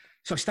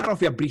So I'll start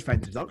off with a brief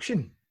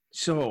introduction.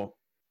 So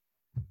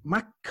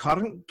my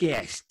current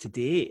guest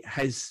today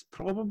has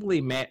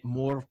probably met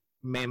more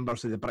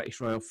members of the British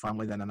royal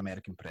family than an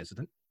American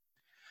president.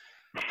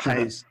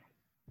 Has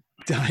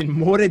done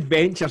more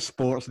adventure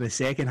sports in the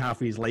second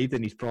half of his life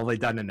than he's probably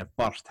done in the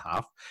first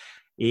half.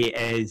 He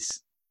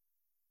is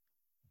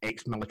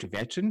ex-military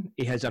veteran.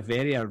 He has a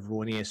very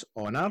erroneous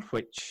honour,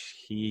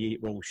 which he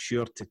will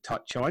sure to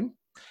touch on.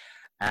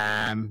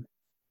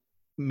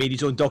 Made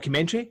his own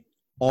documentary,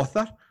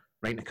 author,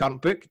 writing a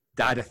current book,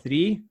 Dad of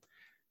Three,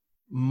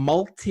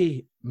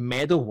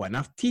 multi-medal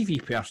winner,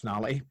 TV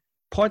personality,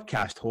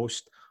 podcast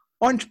host,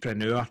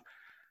 entrepreneur,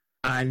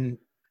 and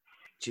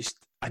just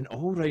an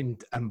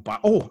all-round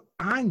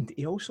and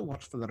he also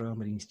works for the Royal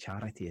Marines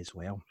charity as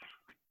well.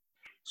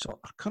 So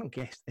our current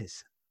guest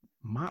is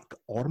Mark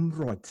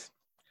Ormrod.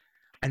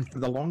 And for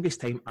the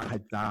longest time, I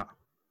had that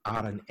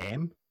R and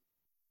M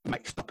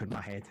mixed up in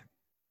my head.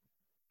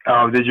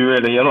 Oh, did you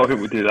really? A lot of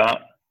people do that.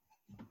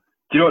 Do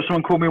you know what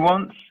someone called me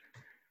once?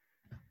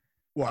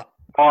 What?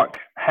 Mark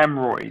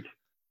Hemorrhoid.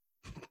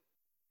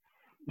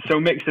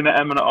 So mixing the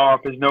M and the R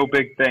up is no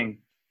big thing.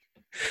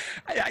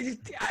 How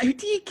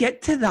do you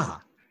get to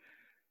that?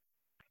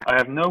 I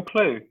have no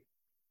clue.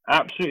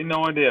 Absolutely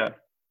no idea.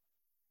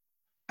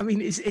 I mean,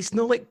 it's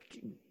not like,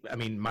 I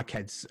mean, my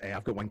kids,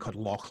 I've got one called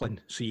Lachlan,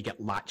 so you get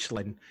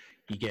Lachlin,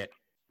 you get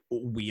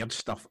weird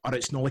stuff, or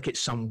it's not like it's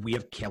some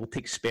weird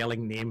Celtic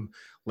spelling name,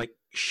 like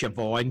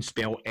Siobhan,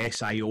 spelled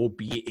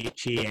Siobhan,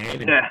 yeah.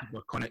 And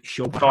we're calling it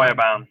Siobhan.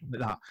 Siobhan.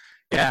 Like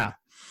that.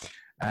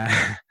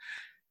 Yeah.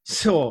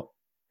 So,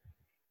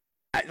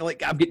 I've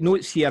got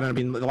notes here, and I've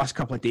been the last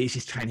couple of days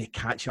just trying to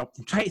catch up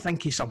and try to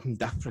think of something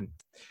different.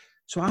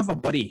 So I have a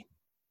buddy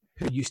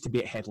who used to be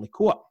at Headley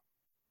Court.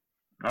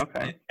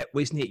 Okay. It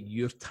wasn't at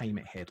your time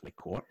at Headley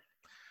Court.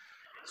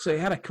 So I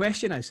had a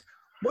question is,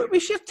 what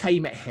was your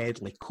time at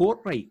Headley Court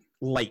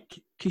like?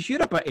 Because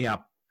you're a bit of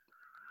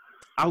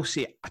I'll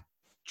say a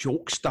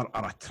jokester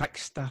or a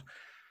trickster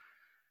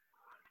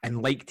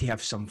and like to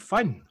have some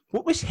fun.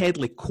 What was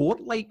Headley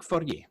Court like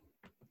for you?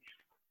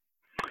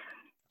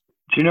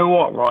 Do you know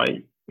what,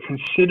 right?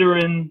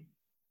 Considering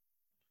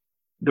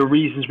the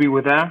reasons we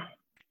were there,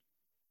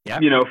 yeah.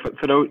 You know,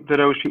 for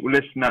those people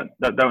listening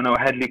that don't know,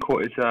 Headley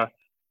Court is a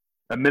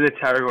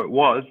military, or it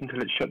was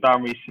until it shut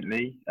down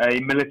recently, a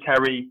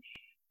military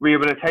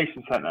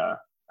rehabilitation centre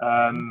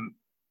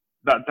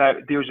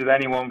that deals with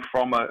anyone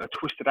from a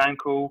twisted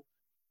ankle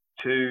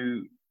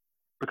to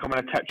becoming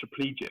a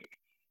tetraplegic.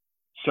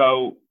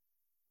 So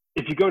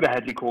if you go to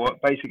Headley Court,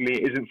 basically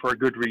it isn't for a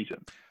good reason.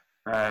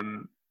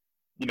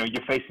 You know,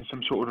 you're facing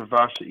some sort of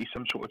adversity,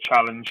 some sort of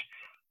challenge.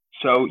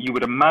 So you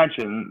would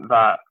imagine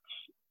that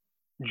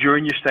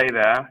during your stay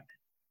there,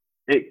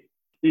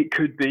 it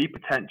could be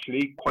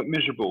potentially quite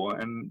miserable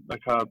and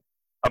like a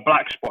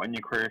black spot in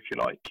your career, if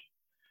you like.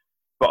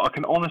 But I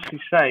can honestly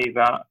say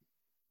that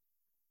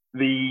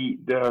the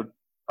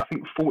I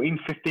think 14,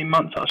 15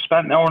 months I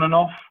spent there on and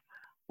off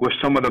were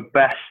some of the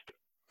best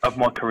of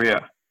my career.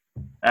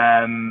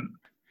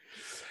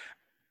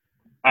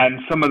 And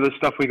some of the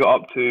stuff we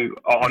got up to,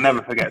 I'll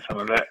never forget some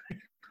of it.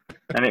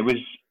 And it was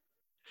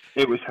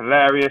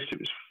hilarious. It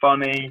was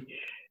funny.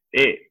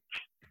 It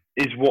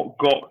is what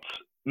got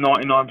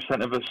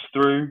 99% of us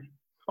through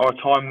our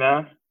time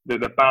there.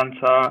 The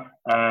banter,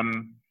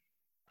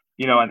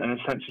 you know, and a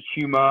sense of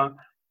humour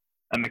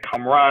and the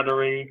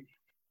camaraderie,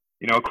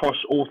 you know, across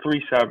all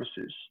three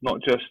services, not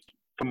just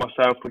for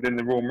myself within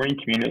the Royal Marine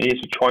community.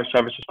 It's a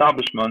tri-service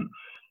establishment.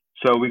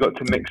 So we got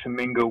to mix and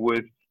mingle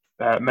with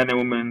men and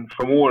women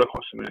from all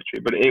across the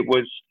military, but it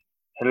was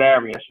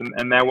hilarious,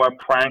 and there were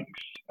pranks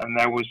and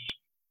there was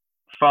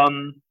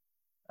fun,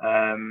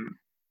 and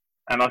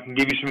I can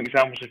give you some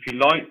examples if you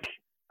like.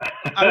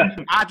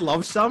 I'd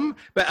love some,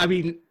 but I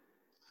mean,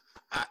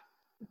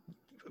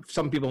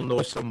 some people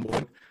know, some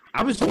won't.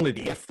 I was only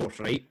the Air Force,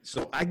 right?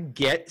 So I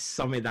get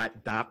some of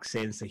that dark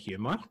sense of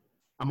humour.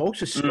 I'm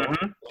also Scottish,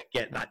 I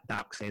get that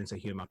dark sense of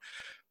humour,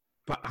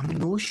 but I'm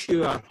not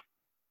sure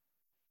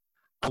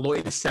a lot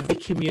of the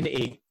civic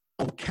community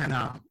will kind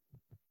of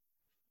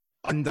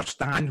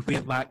understand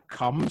where that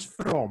comes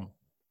from.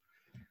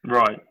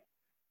 Right.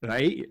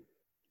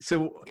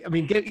 So, I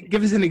mean,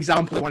 give us an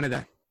example of one of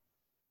the,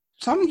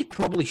 some you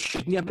probably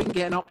shouldn't have been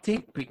getting up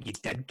to, but you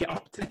did get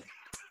up to.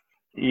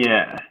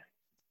 Yeah.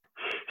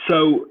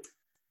 So,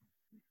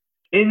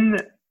 in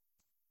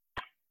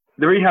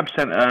the rehab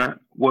centre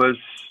was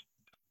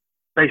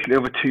basically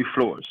over 2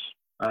 floors.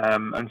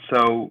 And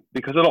so,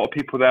 because a lot of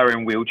people there are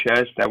in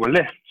wheelchairs, there were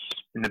lifts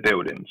in the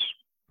buildings.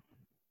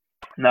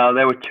 Now,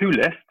 there were 2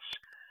 lifts,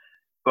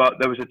 but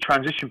there was a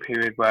transition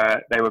period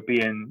where they were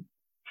being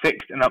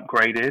fixed and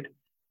upgraded.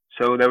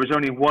 So there was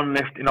only 1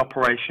 lift in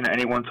operation at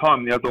any one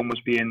time. The other one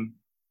was being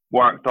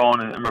worked on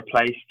and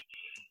replaced.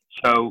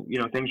 So, you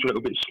know, things were a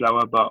little bit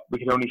slower, but we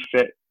could only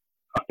fit,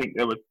 I think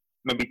there were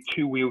maybe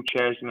 2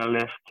 wheelchairs in a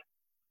lift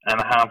and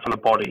a handful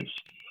of bodies.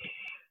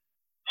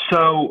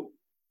 So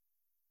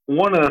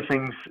one of the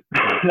things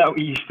that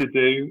we used to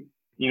do,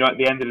 you know, at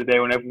the end of the day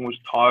when everyone was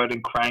tired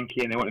and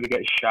cranky and they wanted to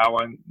get a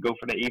shower and go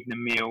for their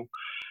evening meal,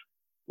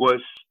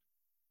 was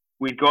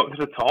we got to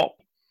the top,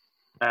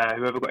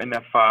 whoever got in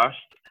there first,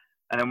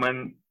 and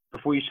then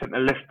before you sent the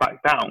lift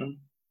back down,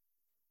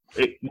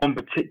 one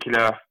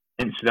particular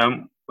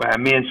incident where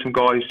me and some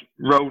guys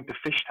rolled the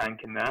fish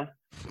tank in there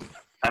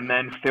and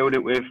then filled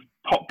it with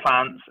pot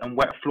plants and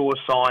wet floor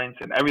signs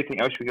and everything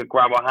else we could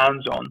grab our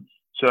hands on,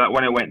 so that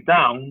when it went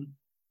down,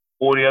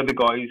 all the other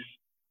guys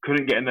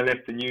couldn't get in the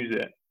lift and use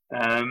it. So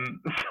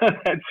I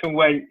had to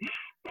wait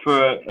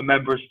for a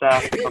member of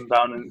staff to come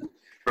down and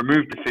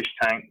remove the fish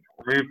tank,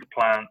 remove the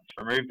plants,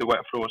 remove the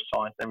wet floor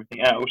signs,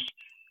 everything else,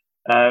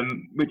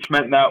 which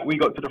meant that we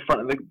got to the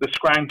front of the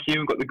scran queue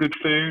and got the good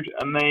food,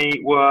 and they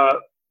were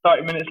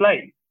 30 minutes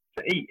late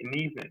to eat in the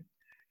evening.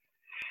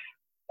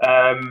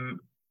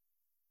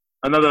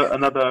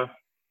 Another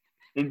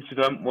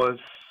incident was,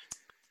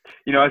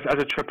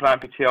 as a triple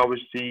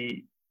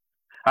amputee,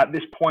 at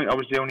this point I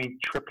was the only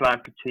triple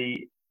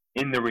amputee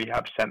in the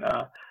rehab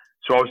centre,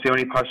 so I was the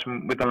only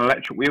person with an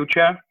electric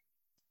wheelchair,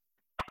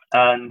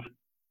 and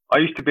I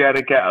used to be able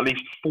to get at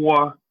least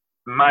 4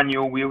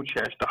 manual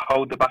wheelchairs to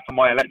hold the back of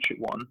my electric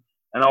one,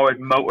 and I would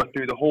motor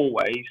through the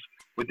hallways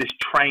with this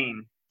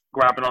train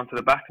grabbing onto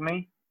the back of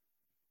me.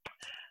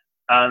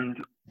 And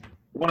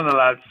one of the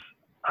lads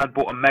had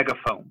bought a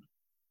megaphone,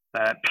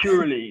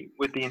 purely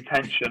with the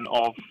intention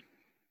of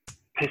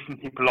pissing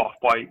people off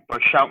by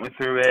shouting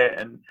through it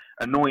and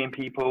annoying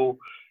people,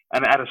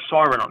 and it had a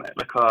siren on it,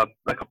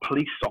 like a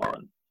police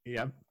siren.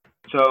 Yeah.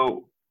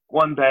 So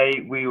one day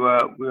we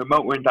were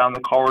motoring down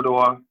the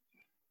corridor.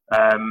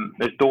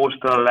 There's doors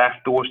to the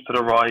left, doors to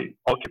the right,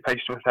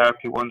 occupational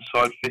therapy one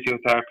side,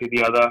 physiotherapy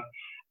the other,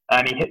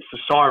 and he hits the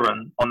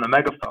siren on the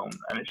megaphone,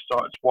 and it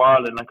starts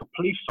whirling like a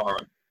police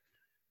siren.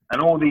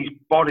 And all these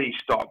bodies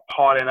start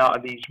piling out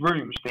of these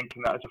rooms,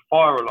 thinking that it's a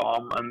fire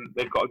alarm, and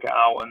they've got to get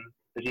out, and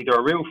there's either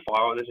a real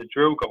fire or there's a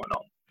drill going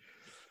on.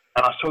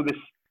 And I saw this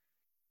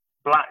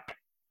black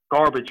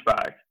garbage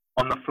bag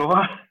on the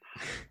floor.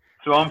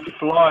 So I'm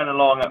flying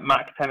along at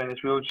Mach 10 in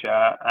this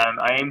wheelchair, and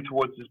I aim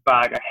towards this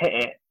bag. I hit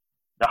it.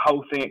 The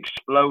whole thing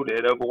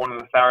exploded over one of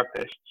the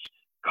therapists,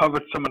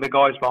 covered some of the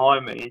guys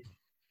behind me,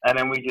 and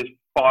then we just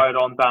fired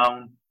on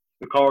down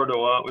the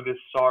corridor with this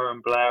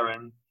siren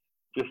blaring,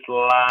 just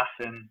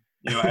laughing.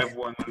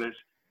 Everyone with his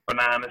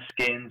banana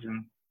skins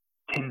and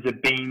tins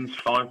of beans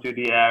flying through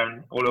the air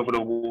and all over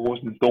the walls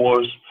and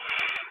doors.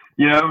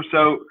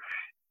 So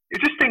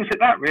it's just things like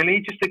that, really,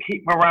 just to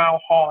keep morale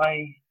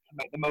high, to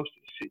make the most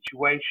of the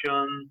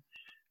situation,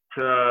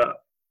 to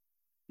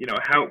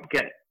help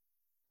get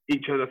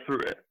each other through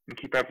it and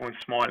keep everyone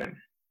smiling.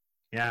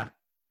 Yeah.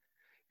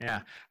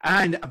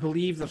 And I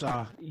believe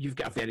you've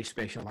got a very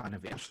special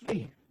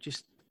anniversary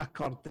just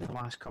occurred in the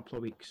last couple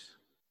of weeks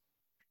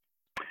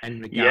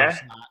in regards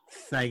to that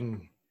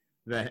thing,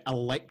 the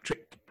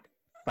electric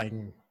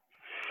thing.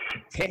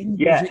 10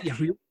 years at your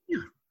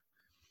wheelchair.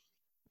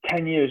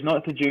 10 years,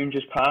 not to June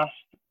just passed,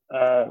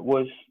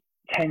 was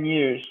 10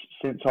 years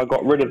since I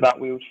got rid of that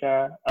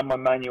wheelchair and my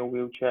manual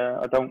wheelchair.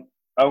 I don't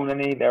own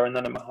any. There are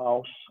none in my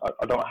house.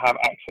 I don't have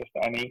access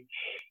to any.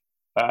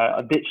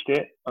 I ditched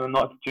it on the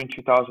 9th of June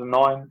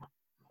 2009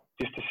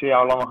 just to see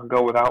how long I could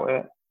go without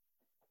it.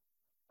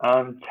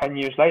 And 10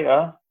 years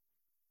later,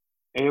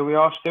 here we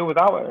are still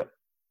without it.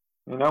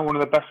 One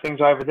of the best things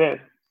I ever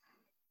did.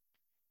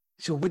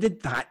 So what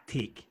did that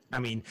take?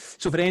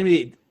 So for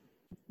anybody,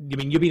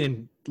 you've been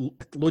in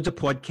loads of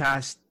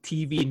podcasts,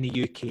 TV in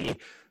the UK,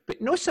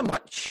 but not so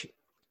much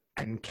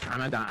in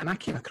Canada. And I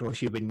came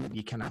across you when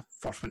you kind of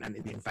first went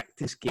into the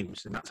Invictus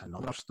Games, and that's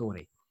another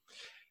story.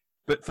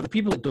 But for the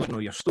people that don't know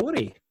your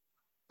story,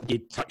 you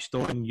touched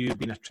on you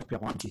being a triple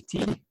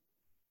amputee.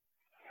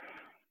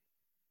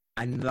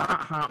 And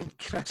that happened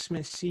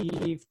Christmas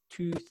Eve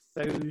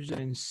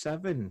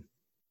 2007.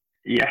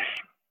 Yes.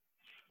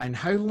 And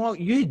how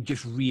long? You had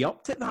just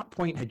re-upped at that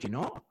point, had you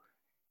not?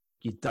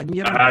 You'd done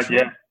your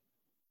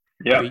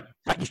Yeah.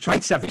 You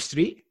tried Civic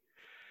Street.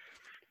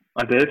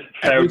 I did.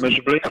 Failed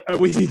miserably. It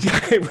wasn't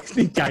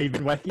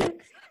jiving with you.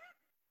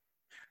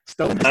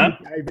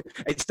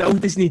 It still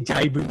doesn't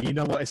jive with me in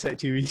a lot of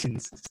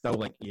situations. It's still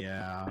like,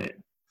 yeah.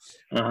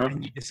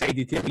 And you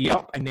decided to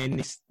re-up, and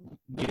then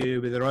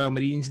you with the Royal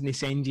Marines, and they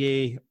send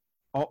you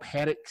up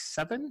Herrick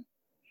 7?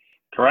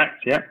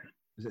 Correct, yeah.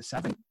 Was it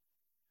 7?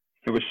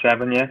 It was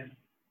 7, yeah.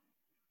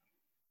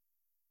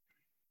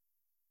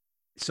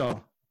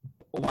 So,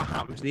 what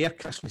happens there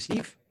Christmas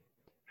Eve?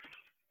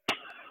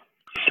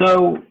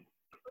 So,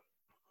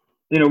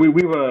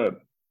 we were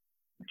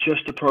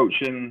just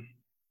approaching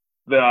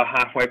the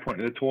halfway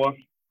point of the tour,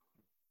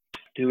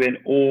 doing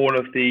all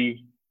of the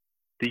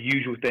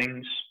usual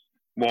things,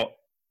 what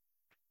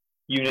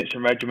units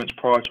and regiments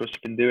prior to us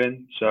have been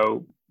doing.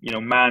 So,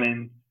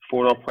 manning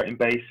forward operating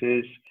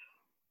bases,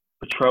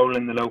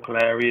 patrolling the local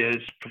areas,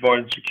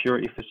 providing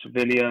security for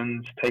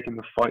civilians, taking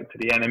the fight to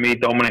the enemy,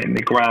 dominating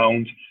the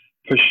ground,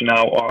 pushing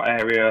out our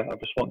area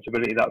of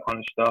responsibility, that kind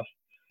of stuff.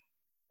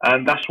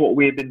 And that's what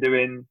we had been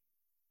doing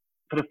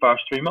for the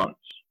first 3 months.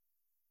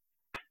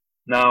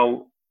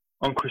 Now,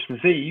 on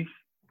Christmas Eve,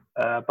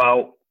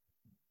 about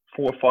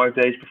 4 or 5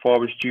 days before I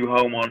was due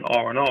home on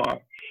R&R,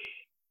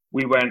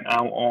 we went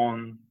out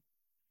on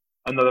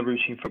another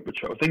routine foot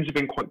patrol. Things have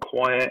been quite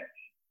quiet,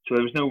 so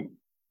there was no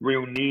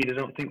real need, I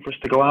don't think, for us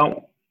to go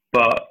out.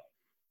 But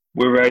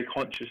we're very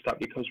conscious that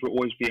because we're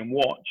always being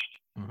watched,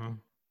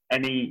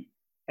 any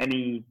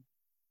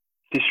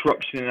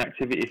disruption in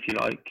activity, if you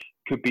like,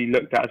 could be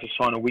looked at as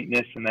a sign of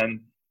weakness, and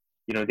then,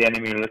 you know, the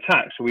enemy will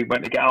attack. So we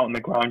went to get out on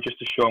the ground just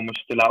to show them we're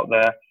still out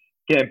there,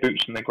 getting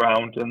boots on the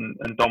ground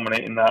and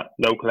dominating that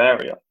local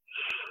area.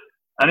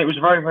 And it was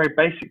a very, very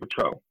basic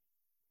patrol.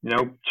 You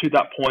know, to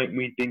that point,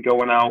 we'd been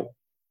going out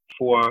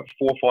for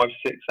 4, 5,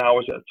 6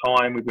 hours at a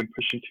time. We've been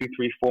pushing 2,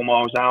 3, 4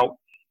 miles out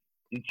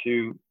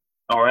into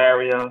our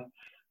area,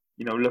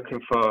 you know, looking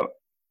for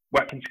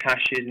weapons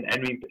caches and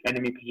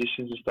enemy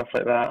positions and stuff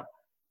like that.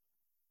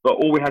 But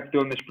all we had to do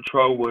on this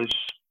patrol was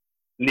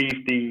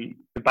leave the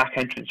back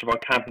entrance of our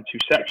camp in 2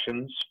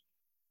 sections.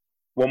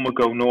 One would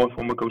go north,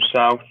 one would go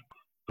south,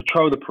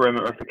 patrol the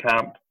perimeter of the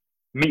camp,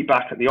 meet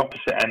back at the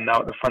opposite end now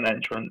at the front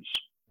entrance,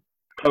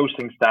 close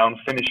things down,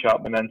 finish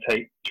up, and then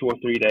take 2 or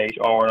 3 days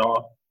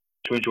R&R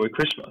to enjoy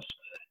Christmas.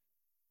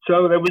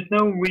 So there was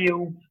no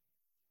real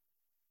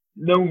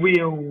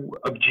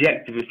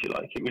objective, if you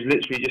like. It was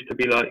literally just to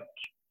be like,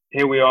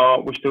 here we are,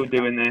 we're still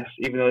doing this,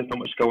 even though there's not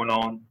much going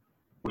on,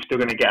 we're still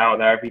going to get out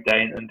there every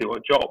day and do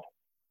our job.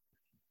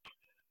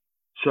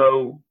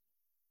 So,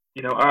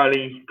 you know,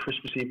 early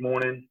Christmas Eve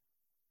morning,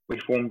 we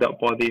formed up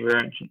by the rear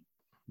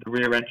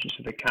entrance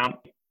of the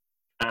camp,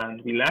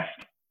 and we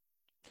left.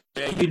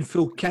 Are you in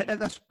full kit at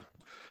this point?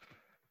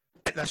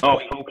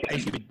 Full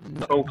kit.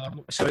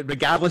 So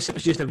regardless, it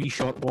was just a wee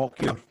short walk,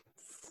 you're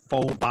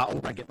full battle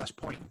rig at this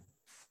point.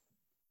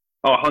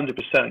 Oh,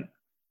 100%.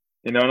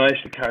 You know, and I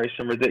used to carry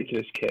some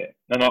ridiculous kit.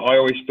 And I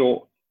always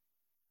thought,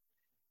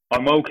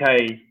 I'm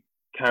okay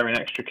carrying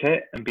extra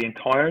kit and being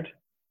tired.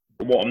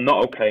 But what I'm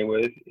not okay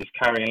with is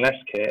carrying less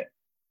kit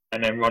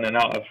and then running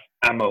out of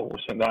ammo or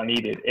something that I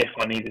needed, if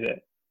I needed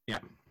it. Yeah.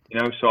 You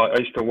know, so I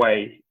used to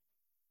weigh,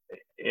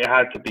 it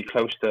had to be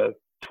close to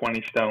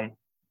 20 stone,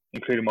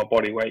 including my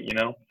body weight, you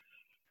know.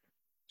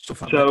 So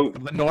for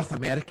the North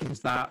Americans,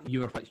 that you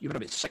were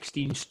about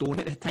 16 stone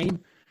at the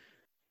time?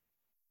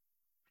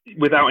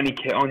 Without any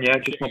kit on, yeah,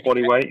 just my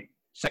body weight.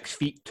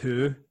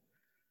 6'2".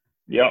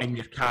 Yeah. And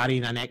you're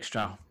carrying an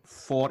extra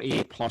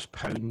 40 plus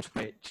pounds,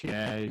 which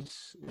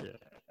is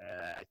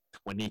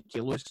 20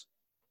 kilos.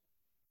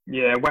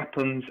 Yeah,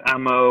 weapons,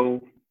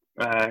 ammo,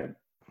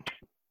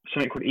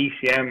 something called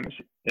ECM.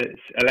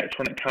 It's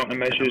electronic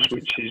countermeasures,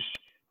 which is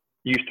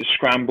used to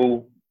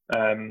scramble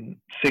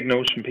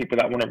signals from people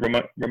that want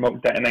to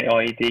remote detonate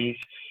IEDs,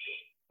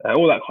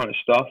 all that kind of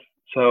stuff.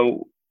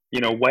 So, you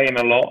know, weighing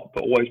a lot,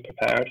 but always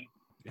prepared.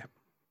 Yeah.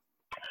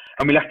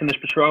 And we left on this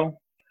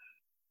patrol.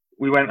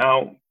 We went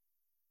out.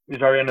 It was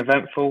very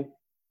uneventful.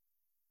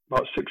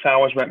 About 6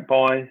 hours went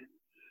by.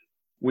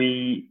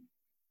 We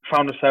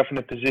found ourselves in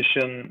a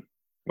position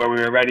where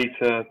we were ready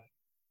to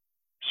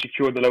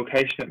secure the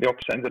location at the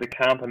opposite end of the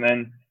camp and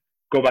then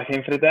go back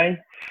in for the day.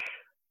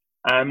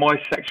 And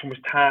my section was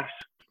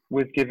tasked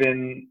with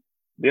giving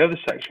the other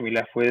section we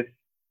left with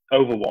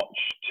overwatch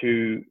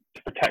to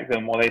protect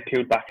them while they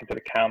peeled back into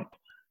the camp.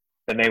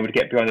 Then they would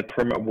get behind the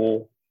perimeter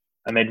wall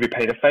and they'd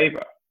repay the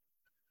favor.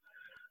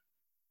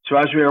 So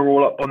as we were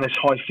all up on this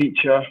high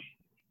feature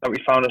that we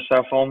found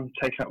ourselves on,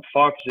 taking up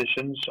 5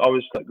 positions, I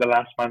was like the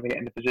last man to get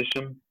into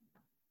position.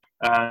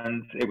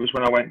 And it was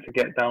when I went to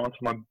get down onto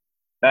my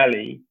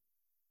belly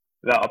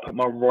that I put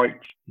my right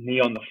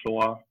knee on the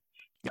floor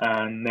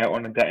and knelt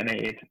on and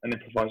detonated an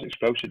improvised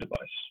explosive device.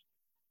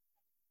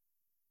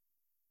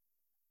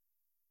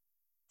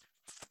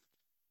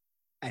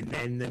 And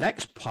then the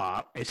next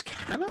part is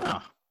kind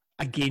of,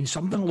 again,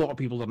 something a lot of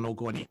people are not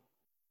going to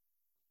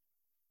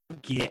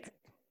get,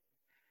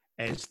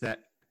 is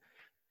that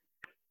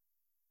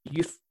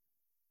you're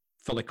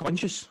fully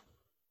conscious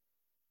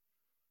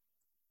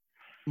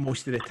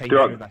most of the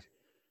time.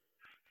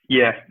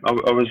 Yeah, I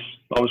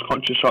was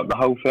conscious throughout the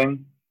whole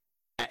thing.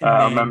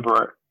 I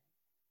remember it.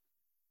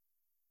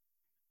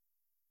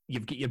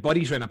 You've got your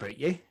buddies round about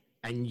you,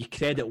 and you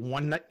credit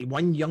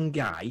one young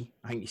guy,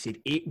 I think he said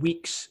 8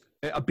 weeks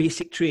out of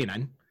basic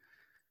training,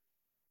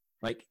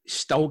 like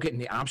still getting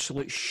the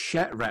absolute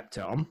shit ripped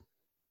at him.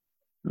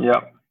 Yeah.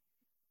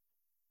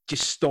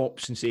 Just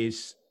stops and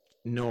says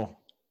no,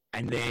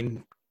 and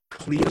then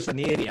clears an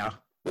area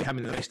with him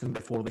and the rest of them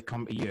before they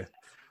come to you.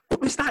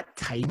 What was that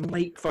time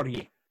like for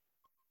you?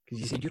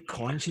 Because you said you're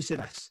conscious of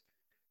this.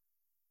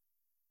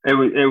 It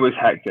was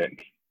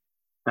hectic.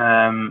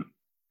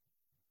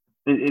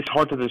 It's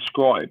hard to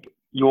describe.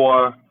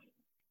 Your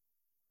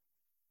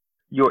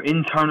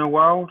internal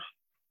world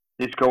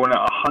is going at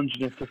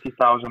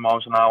 150,000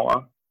 miles an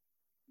hour,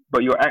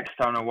 but your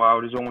external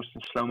world is almost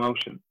in slow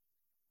motion.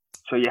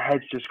 So your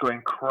head's just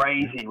going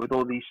crazy with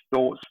all these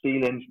thoughts,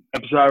 feelings,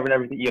 observing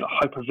everything. You're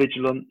hyper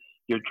vigilant.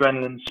 Your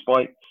adrenaline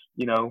spikes.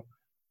 You know,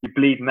 you're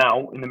bleeding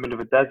out in the middle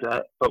of a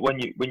desert. But when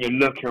you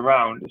look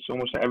around, it's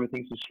almost like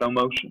everything's in slow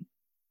motion.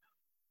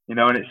 You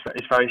know, and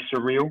it's very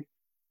surreal.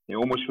 It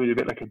almost feels a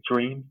bit like a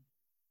dream,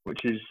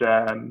 which is,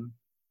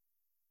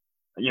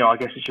 you know, I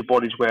guess it's your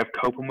body's way of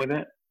coping with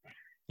it.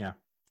 Yeah.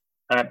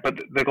 but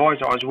the guys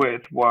I was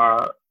with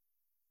were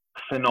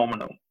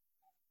phenomenal.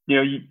 You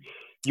know,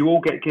 you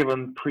all get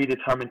given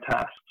predetermined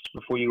tasks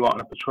before you go out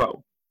on a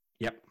patrol.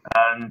 Yep.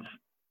 And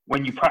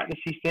when you practice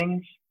these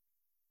things,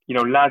 you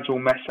know, lads will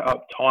mess it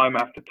up time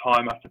after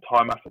time after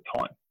time after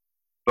time.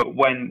 But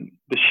when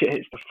the shit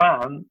hits the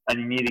fan and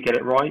you need to get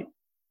it right,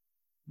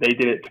 they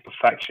did it to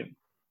perfection.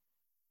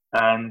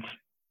 And,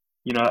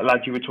 you know, that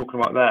lad you were talking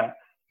about there,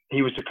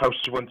 he was the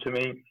closest one to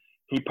me.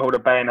 He pulled a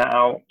bayonet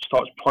out,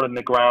 starts prodding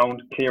the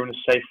ground, clearing the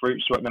safe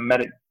route so when the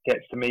medic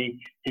gets to me,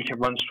 he can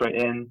run straight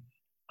in.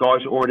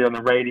 Guys are already on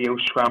the radio,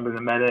 scrambling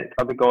the medic.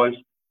 Other guys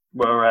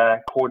were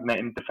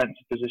coordinating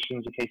defensive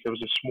positions in case there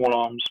was a small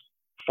arms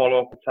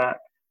follow-up attack.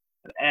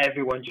 And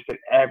everyone just did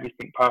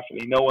everything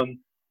perfectly. No one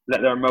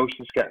let their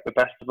emotions get the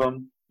best of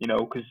them, you know,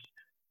 because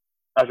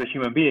as a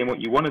human being,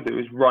 what you want to do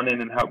is run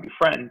in and help your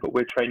friend, but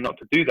we're trained not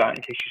to do that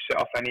in case you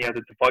set off any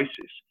other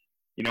devices,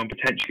 you know, and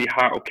potentially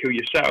hurt or kill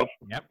yourself,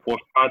 or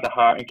further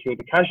hurt and kill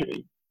the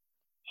casualty.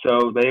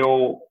 So they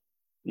all,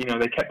 you know,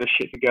 they kept their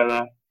shit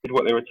together, did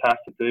what they were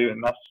tasked to do,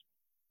 and that's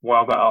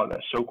why I got out of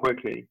there so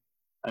quickly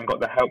and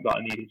got the help that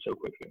I needed so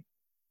quickly.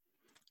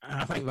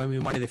 And I think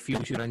one of the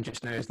fields you're in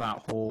just now is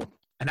that whole,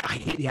 and I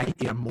hate the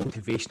idea of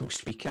motivational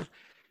speaker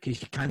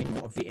because you can't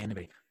motivate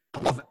anybody. I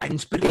love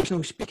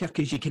inspirational speaker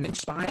because you can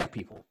inspire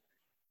people,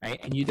 right?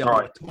 And you do a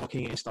lot of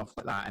talking and stuff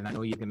like that. And I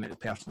know you're going into the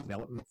personal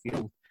development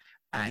field,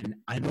 and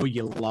I know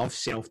you love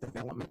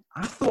self-development.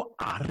 I thought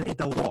I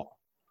read a lot.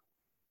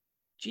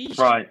 Jeez.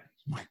 Right.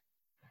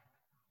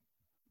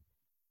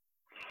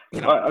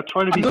 You know,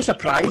 I'm not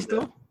surprised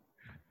though.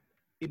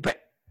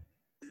 But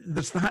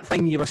there's that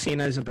thing you were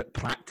saying is about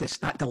practice,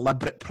 that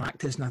deliberate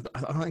practice. And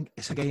I think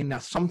it's again,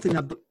 there's something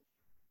that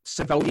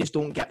civilians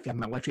don't get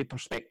from a military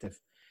perspective,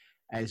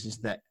 is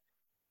that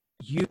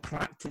you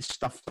practice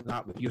stuff like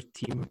that with your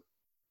team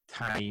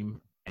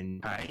time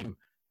and time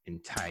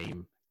and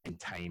time and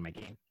time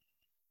again.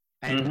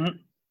 And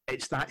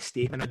it's that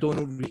statement. I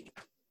don't know,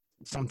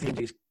 sometimes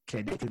it's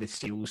credited to the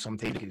SEALs,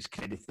 sometimes it's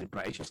credited to the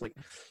British. It's like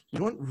you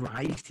don't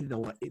rise to the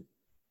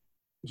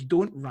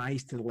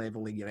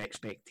level of your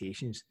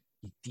expectations.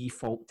 You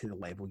default to the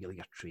level of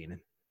your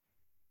training.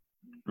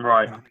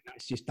 Right.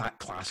 It's just that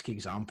classic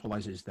example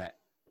is that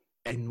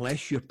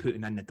unless you're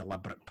putting in the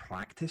deliberate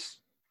practice,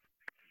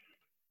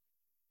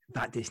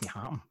 that doesn't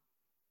happen.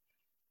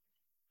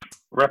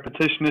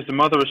 Repetition is the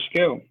mother of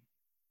skill.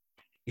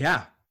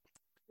 Yeah.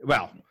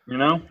 Well, you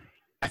know,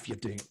 if you're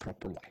doing it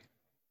properly.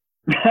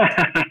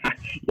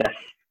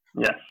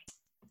 Yes.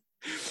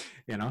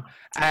 You know,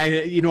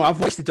 I've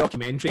watched the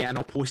documentary and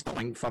I'll post the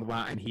link for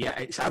that in here.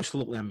 It's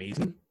absolutely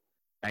amazing.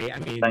 Right? I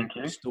mean, thank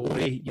you. Your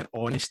story, your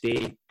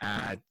honesty,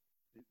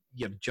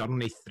 your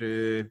journey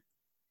through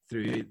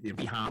the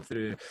rehab,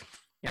 through,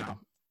 you know,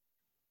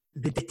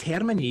 the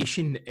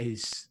determination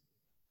is.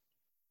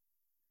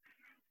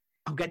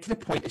 I'll get to the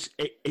point.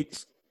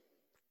 It's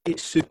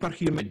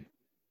superhuman,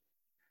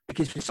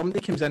 because when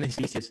somebody comes in and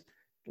says,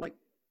 like,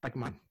 big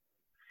man,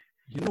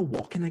 you're not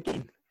walking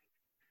again,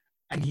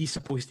 and he's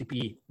supposed to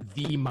be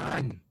the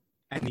man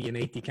in the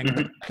United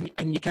Kingdom,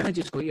 and you kind of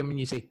just go to him and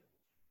you say,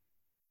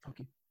 fuck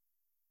you.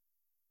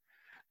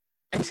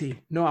 And say,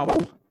 no, I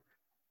will.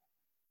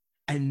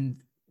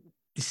 And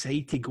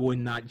decide to go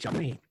on that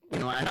journey. You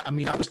know, I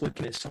mean, I was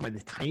looking at some of the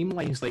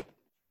timelines, like,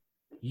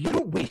 you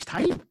don't waste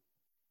time.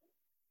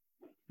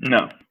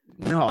 No.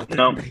 There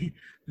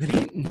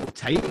ain't no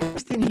time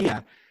wasting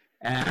here.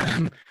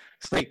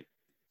 It's like,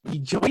 you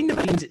join the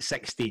Marines at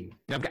 16.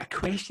 And I've got a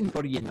question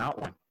for you in that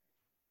one.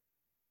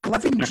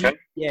 11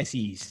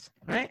 GCSEs,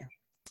 right?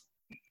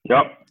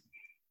 Yep.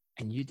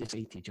 And you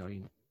decide to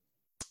join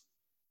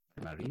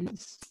the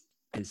Marines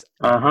as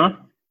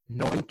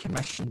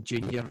non-commissioned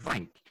junior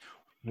rank.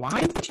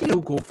 Why did you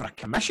not go for a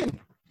commission?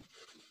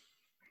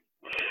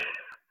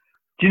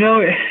 Do you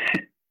know,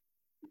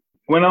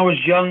 when I was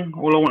young,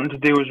 all I wanted to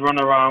do was run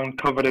around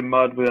covered in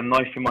mud with a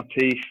knife in my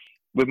teeth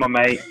with my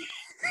mates,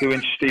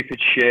 doing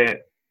stupid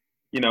shit,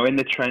 you know, in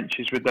the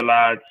trenches with the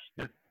lads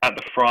at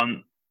the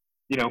front,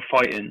 you know,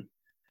 fighting.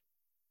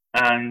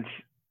 And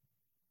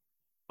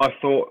I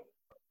thought,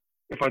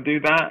 if I do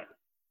that,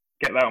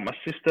 get that out of my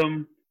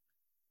system,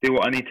 do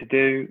what I need to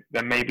do,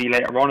 then maybe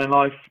later on in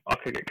life I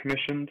could get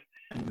commissioned.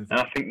 And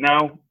I think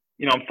now,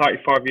 you know, I'm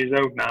 35 years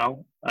old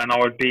now, and I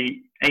would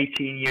be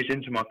 18 years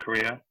into my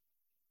career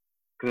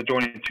because I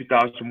joined in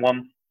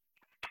 2001.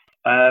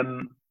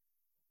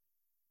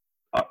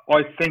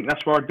 I think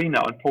that's where I'd be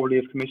now. I'd probably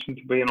have commissioned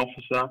to be an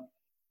officer.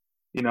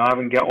 You know, I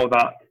haven't get all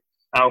that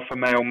alpha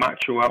male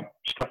macho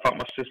stuff out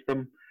my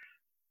system,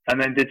 and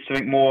then did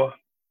something more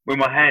with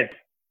my head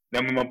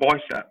than with my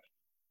bicep.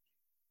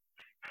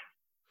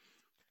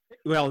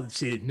 Well,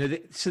 see,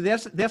 so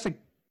there's a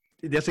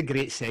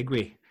great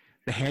segue.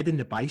 The head and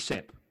the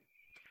bicep.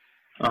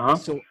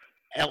 So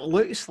it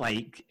looks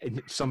like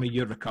in some of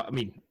your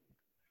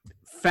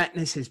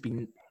fitness has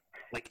been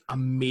like a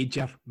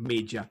major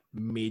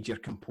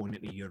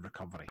component of your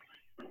recovery.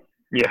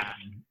 Yes.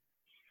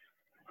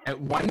 At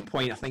one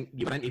point, I think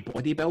you were into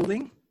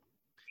bodybuilding,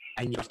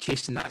 and you were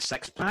chasing that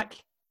six pack.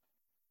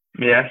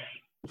 Yes.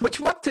 which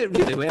worked out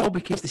really well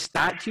because the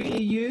statue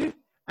of you,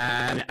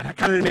 and I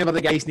can't remember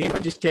the guy's name, I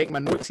just checked my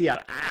notes here,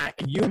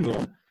 you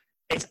know,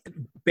 it's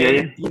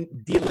Ben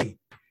Dealey.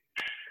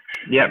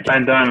 Yeah,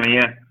 bandana,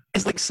 yeah.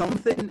 It's like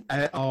something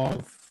out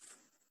of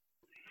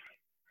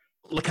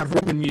like a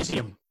Roman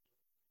museum.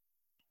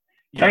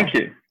 Thank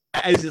you.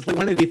 It's like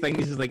one of the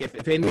things is like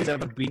if anyone's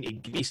ever been to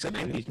Greece or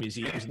any of these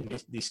museums and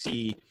they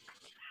see,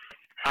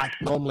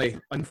 normally,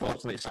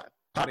 unfortunately, it's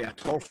part of a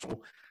torso,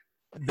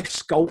 the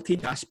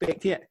sculpted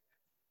aspect of it,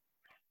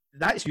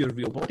 that's your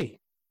real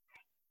body.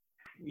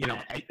 You know,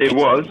 it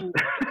was.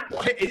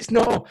 It's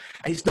not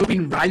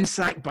been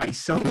ransacked by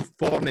some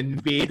foreign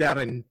invader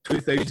and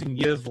 2,000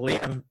 years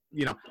later.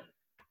 You know,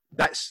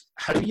 that's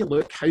how you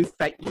look, how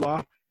fit you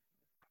are.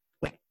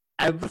 Like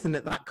everything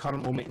at that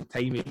current moment in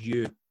time is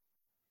you.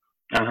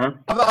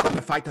 Other than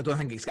the fact I don't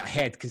think it's got a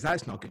head, because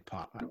that's not a good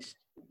part. That's,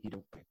 you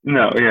don't.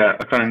 No, yeah,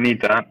 I kind of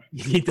need that.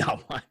 You need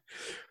that one.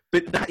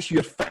 But that's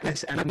your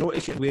fitness, and I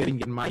notice you're wearing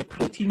your My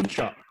Protein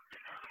shirt.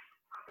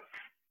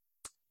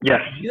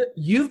 Yes.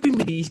 You've been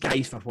with these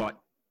guys for what?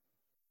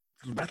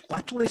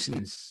 Literally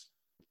since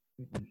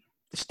the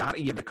start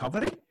of your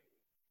recovery?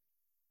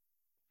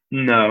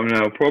 No,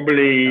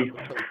 probably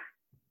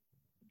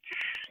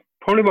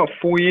about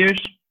 4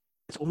 years.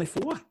 It's only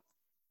 4?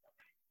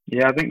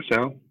 Yeah, I think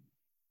so.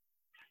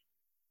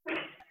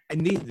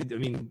 And you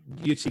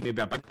seem to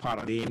be a big part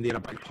of them, they're a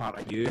big part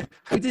of you.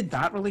 How did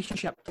that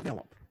relationship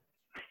develop?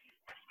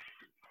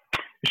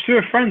 It's through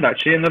a friend,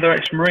 actually, another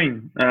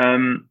ex-Marine.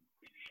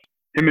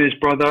 Him and his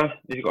brother,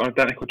 he's got an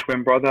identical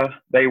twin brother.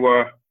 They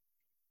were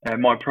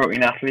My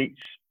Protein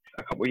athletes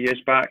a couple of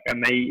years back,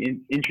 and they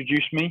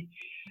introduced me.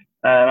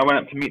 And I went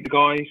up to meet the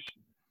guys,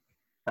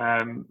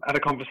 had a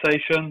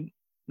conversation,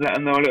 let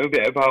them know a little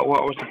bit about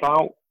what I was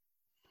about.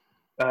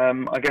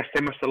 I guess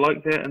they must have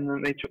liked it, and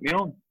then they took me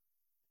on.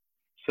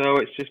 So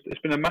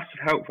it's been a massive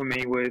help for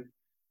me with,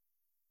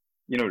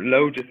 you know,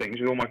 loads of things,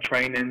 with all my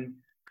training,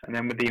 and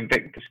then with the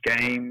Invictus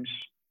Games,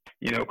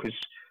 you know, because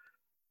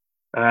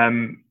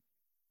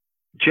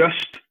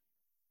just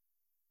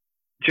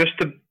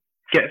to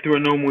get through a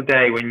normal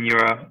day when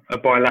you're a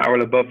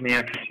bilateral above knee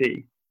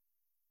amputee,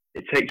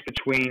 it takes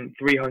between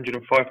 300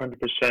 and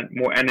 500%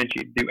 more energy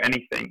to do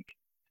anything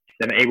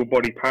than an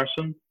able-bodied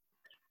person,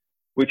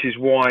 which is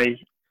why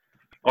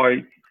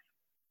I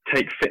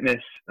take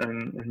fitness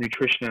and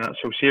nutrition and that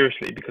so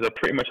seriously, because I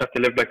pretty much have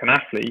to live like an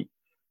athlete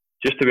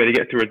just to be able to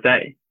get through a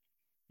day.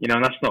 You know,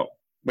 and that's not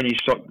when you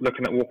start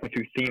looking at walking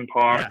through theme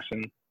parks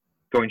and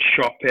going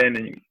shopping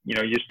and, you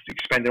know, you're just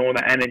expending all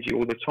that energy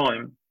all the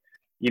time.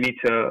 You need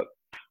to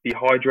be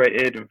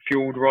hydrated and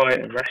fueled right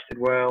and rested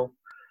well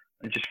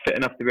and just fit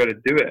enough to be able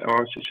to do it,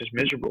 or else it's just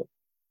miserable.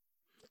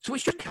 So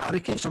what's your calorie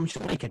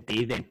consumption like a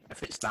day then,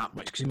 if it's that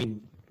much? Because I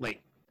mean,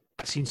 like,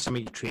 I've seen some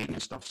of your training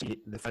stuff, see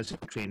the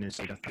physical training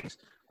side of things.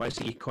 What is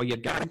it you call your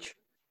garage?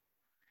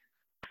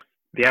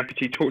 The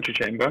amputee torture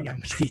chamber. The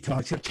amputee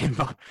torture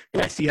chamber.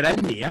 Yeah, so you're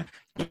in there,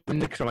 you're in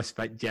the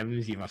CrossFit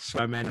gyms, you were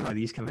swimming, or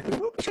these kind of things.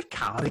 What was your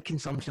calorie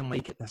consumption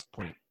like at this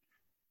point?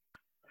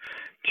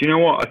 Do you know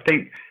what? I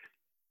think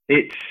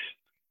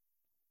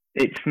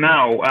it's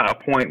now at a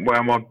point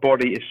where my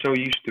body is so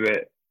used to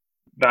it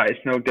that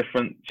it's no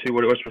different to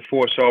what it was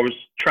before. So I was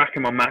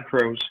tracking my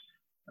macros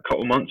a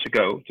couple of months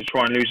ago to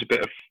try and lose a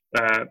bit of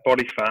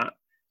body fat,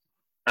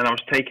 and I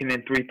was taking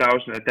in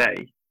 3,000 a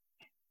day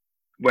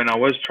when I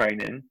was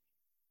training,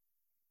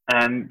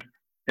 and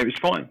it was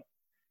fine.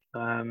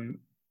 I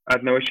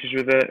had no issues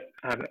with it.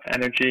 I had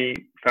energy,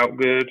 felt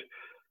good,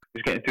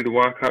 was getting through the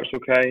workouts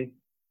okay.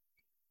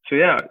 So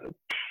yeah,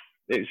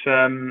 it's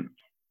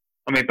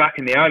I mean, back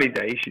in the early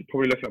days, you're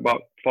probably looking at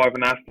about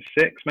 5.5 to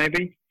 6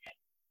 maybe,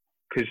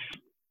 because,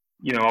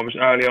 you know, I was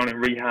early on in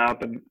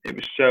rehab and it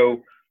was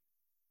so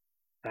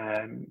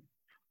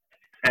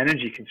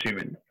energy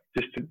consuming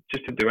just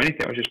to do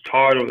anything. I was just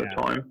tired all the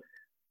time. And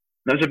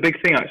that was a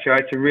big thing, actually. I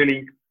had to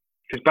really,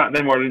 because back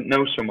then where I didn't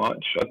know so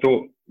much, I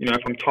thought, you know,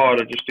 if I'm tired,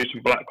 I'll just do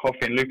some black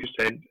coffee and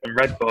Lucozade and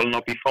Red Bull and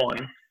I'll be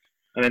fine.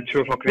 And then 2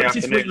 o'clock in the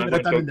afternoon, which is what you would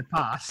have done in the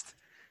past.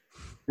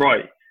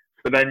 Right.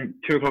 But then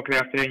 2 o'clock in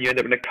the afternoon, you end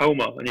up in a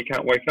coma and you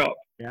can't wake up.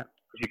 Yeah.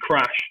 You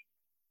crash.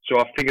 So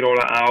I figured all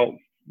that out,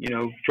 you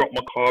know, dropped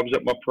my carbs,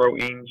 up my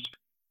proteins,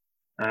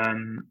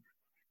 and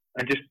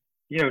just,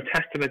 you know,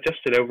 tested and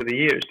adjusted over the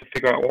years to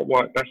figure out what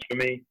worked best for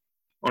me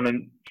on a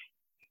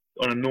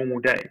normal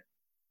day.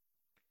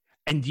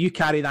 And do you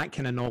carry that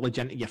kind of knowledge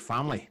into your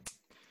family?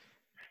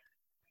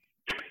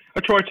 I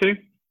try to.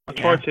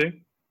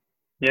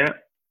 Yeah.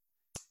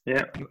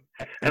 Yeah.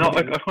 And I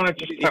kind of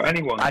just tell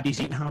anyone. Daddy's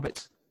eating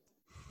habits.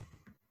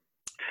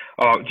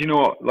 Oh, do you know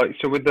what? Like,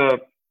 so with the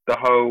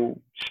whole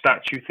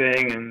statue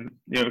thing and,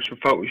 you know, some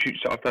photo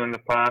shoots that I've done in the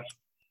past,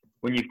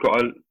 when you've got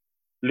to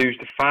lose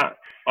the fat,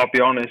 I'll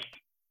be honest,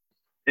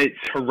 it's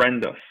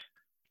horrendous.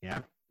 Yeah.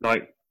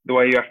 Like, the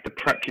way you have to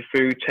prep your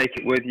food, take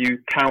it with you,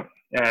 count,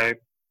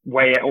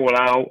 weigh it all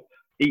out,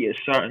 eat at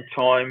certain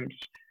times,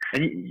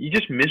 and you're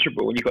just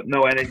miserable and you've got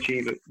no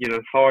energy, you're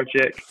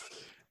lethargic.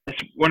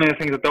 It's one of the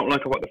things I don't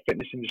like about the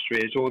fitness industry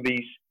is all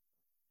these,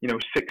 you know,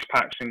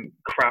 6-packs and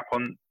crap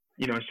on,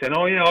 saying,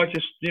 oh yeah, I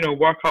just,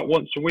 work out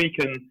once a week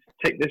and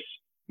take this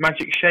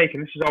magic shake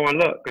and this is how I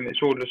look, and it's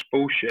all just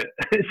bullshit.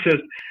 It's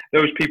just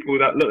those people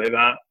that look like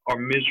that are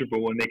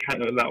miserable and they can't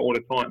look like that all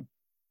the time.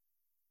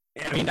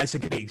 I mean, that's a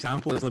good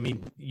example. I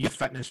mean, your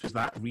fitness was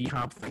that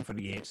rehab thing for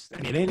years. I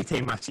mean, any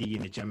time I see you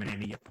in the gym in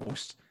any of your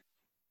posts,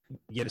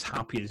 you're as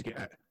happy as get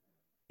out.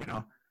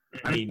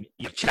 Mm-hmm. I mean,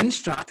 your chin's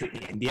strapped at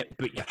the end of it,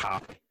 but you're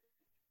happy.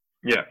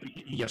 Yeah.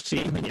 You're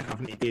saying when you're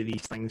having to do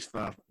these things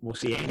for, we'll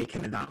say, any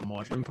kind of that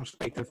modern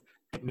perspective,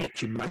 it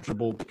makes you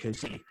miserable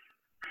because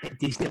it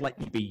doesn't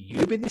let you be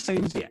you by the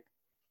sounds of it.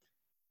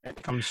 It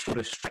becomes so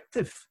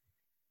restrictive.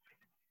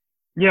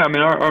 Yeah, I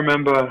mean, I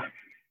remember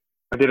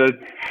I did a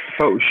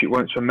photo shoot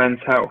once for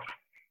Men's Health,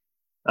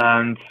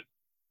 and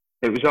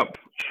I was up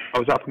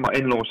at my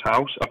in-laws'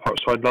 house up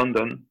outside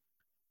London,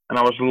 and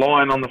I was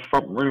lying on the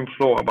front room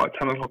floor about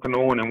 10 o'clock in the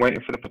morning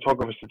waiting for the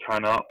photographers to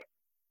turn up,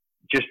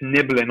 just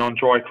nibbling on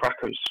dry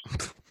crackers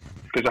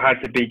because I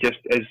had to be just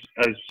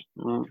as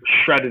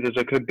shredded as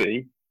I could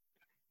be,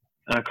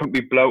 and I couldn't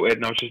be bloated,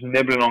 and I was just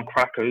nibbling on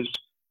crackers,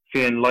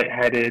 feeling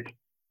lightheaded,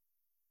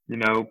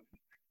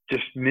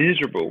 just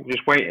miserable,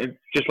 just waiting,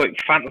 just like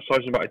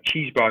fantasizing about a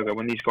cheeseburger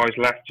when these guys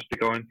left just to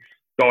go and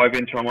dive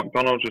into a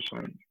McDonald's or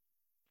something.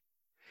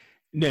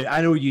 Now,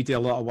 I know you do a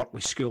lot of work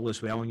with school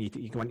as well, and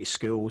you go into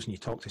schools and you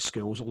talk to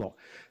schools a lot.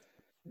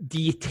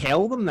 Do you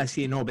tell them this,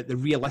 about the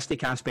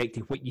realistic aspect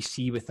of what you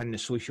see within the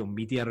social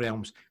media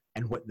realms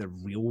and what the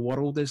real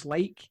world is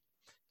like,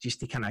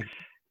 just to kind of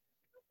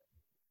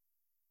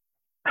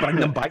bring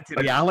them back to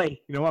reality?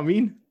 You know what I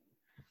mean?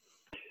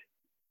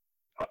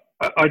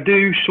 I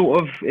do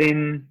sort of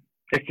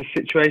if the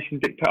situation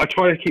dictates. I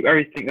try to keep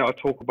everything that I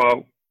talk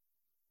about,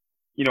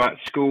 at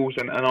schools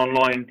and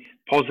online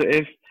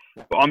positive.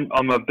 But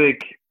I'm a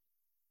big,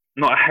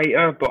 not a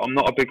hater, but I'm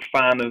not a big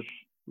fan of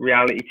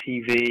reality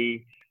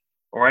TV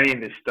or any of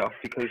this stuff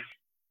because,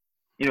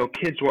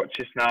 kids watch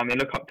this now and they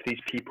look up to these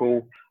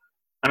people,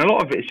 and a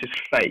lot of it is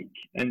just fake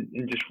and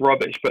just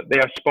rubbish, but they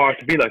aspire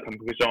to be like them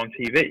because they're on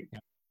TV,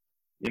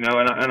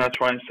 and I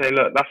try and say,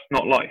 look, that's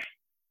not life.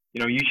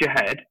 Use your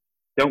head.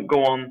 Don't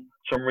go on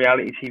some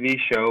reality TV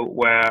show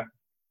where,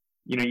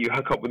 you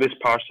hook up with this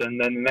person,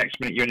 then the next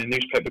minute you're in a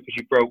newspaper because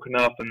you've broken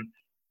up, and,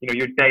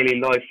 your daily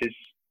life is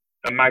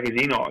a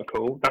magazine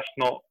article. That's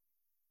not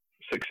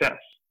success,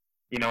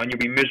 and you'll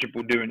be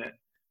miserable doing it.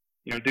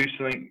 Do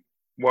something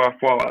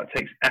worthwhile that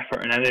takes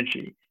effort and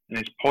energy and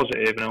is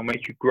positive, and it'll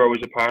make you grow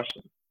as a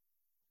person,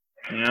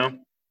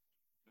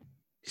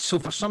 So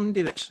for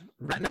somebody that's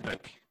written a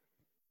book,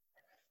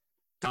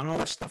 done all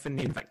this stuff in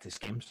the Invictus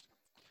Games,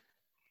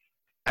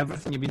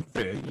 everything you've been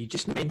through, you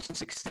just mentioned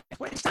success.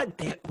 What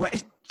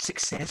is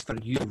success for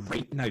you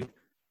right now?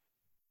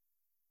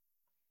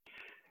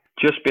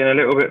 Just being a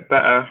little bit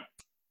better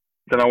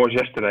than I was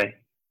yesterday.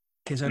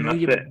 Because I know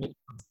you've been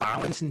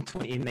balancing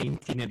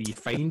 2019. Are you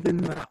finding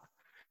that?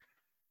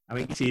 I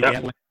think you see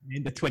at the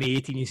end of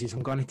 2018, you says,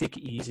 I'm going to take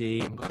it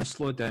easy, I'm going to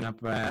slow down a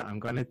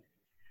bit,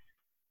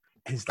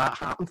 Has that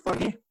happened for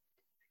you?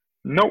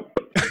 Nope.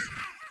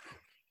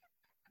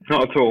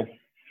 Not at all.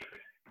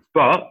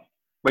 But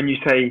when you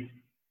say,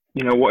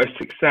 what is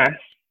success?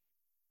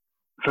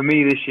 For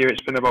me this year,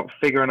 it's been about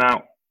figuring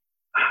out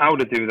how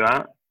to do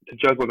that, to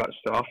juggle that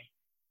stuff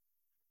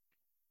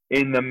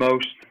in the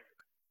most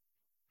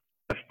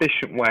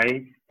efficient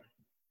way,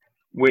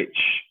 which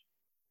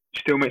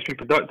still makes me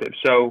productive.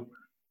 So,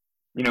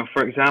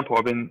 for example,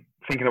 I've been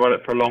thinking about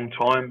it for a long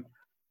time.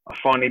 I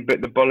finally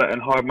bit the bullet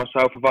and hired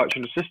myself a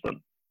virtual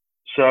assistant.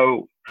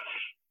 So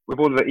with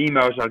all the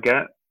emails I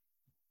get,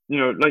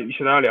 like you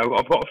said earlier,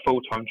 I've got a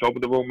full-time job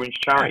with the Royal Marines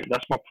charity.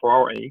 That's my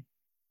priority.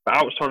 But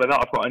outside of that,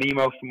 I've got an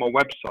email from my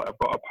website. I've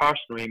got a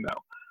personal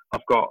email.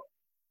 I've got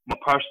my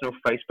personal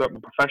Facebook, my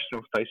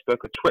professional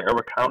Facebook, a Twitter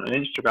account, an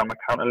Instagram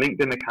account, a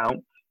LinkedIn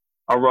account.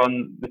 I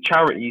run the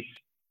charities,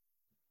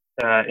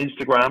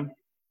 Instagram,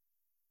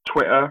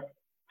 Twitter,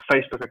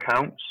 Facebook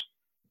accounts.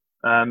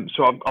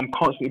 So I'm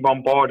constantly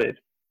bombarded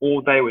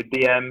all day with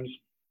DMs,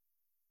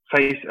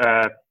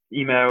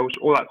 emails,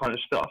 all that kind of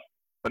stuff.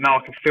 But now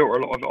I can filter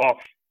a lot of it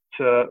off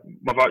to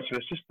my virtual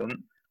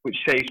assistant, which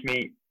saves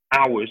me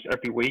hours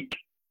every week.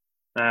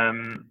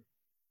 That's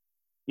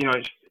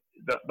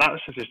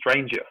just a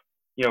stranger.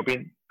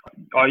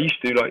 I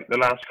used to, like the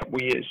last couple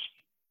of years,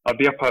 I'd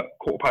be up at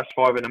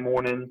 5:15 in the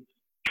morning,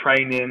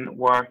 training,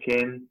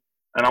 working,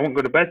 and I wouldn't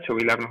go to bed till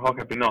 11 o'clock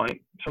every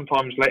night,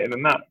 sometimes later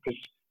than that, because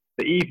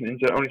the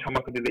evenings are the only time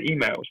I could do the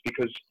emails,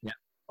 because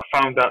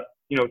I found that,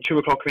 2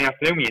 o'clock in the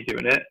afternoon when you're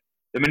doing it,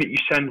 the minute you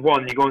send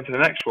one, you go into the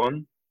next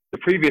one, the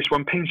previous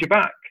one pings you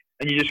back,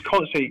 and you just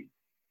constantly,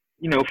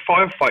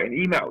 firefighting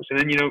emails, and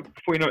then,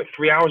 before you know it,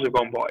 3 hours have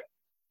gone by.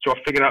 So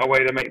I figured out a way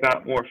to make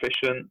that more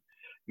efficient,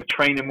 my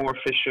training more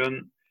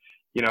efficient.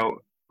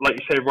 Like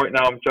you said, right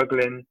now I'm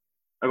juggling.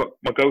 I got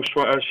my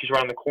ghostwriter, she's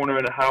around the corner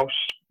in the house.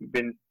 I've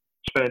been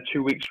spending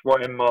 2 weeks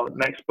writing my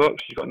next book.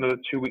 She's got another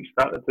 2 weeks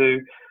of that to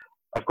do.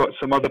 I've got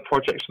some other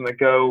projects on the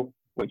go,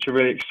 which are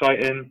really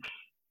exciting.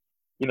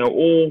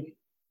 All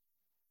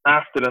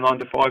after the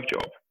 9-to-5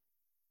 job.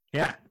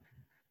 Yeah.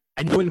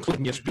 And no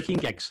including your speaking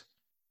gigs.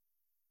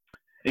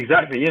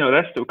 Exactly. You know,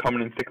 they're still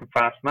coming in thick and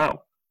fast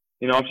now.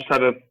 You know, I've just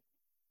had a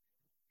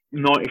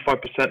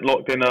 95%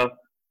 locked in a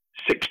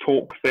 6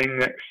 talk thing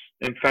next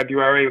in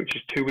February, which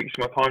is 2 weeks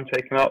of my time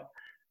taken up.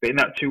 But in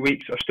that 2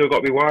 weeks, I've still got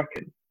to be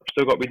working. I've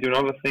still got to be doing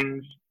other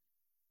things,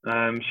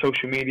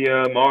 social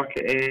media,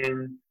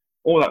 marketing,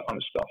 all that kind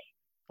of stuff.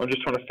 I'm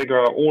just trying to figure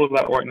out all of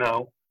that right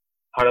now,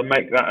 how to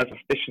make that as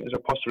efficient as I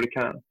possibly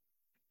can.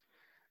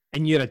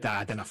 And you're a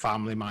dad and a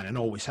family man and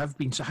always have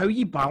been. So how are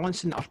you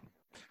balancing, or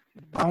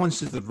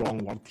balance is the wrong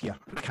word here.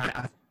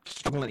 I'm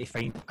struggling to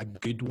find a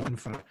good one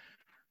for it.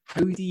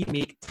 How do you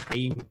make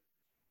time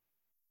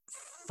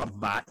for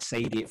that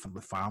side of it, for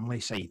the family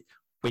side,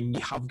 when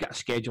you have got a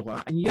schedule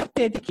and you're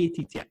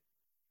dedicated to it?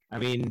 I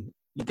mean,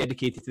 you're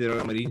dedicated to the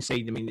Royal Marine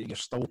side. I mean, you're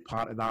still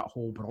part of that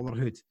whole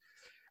brotherhood.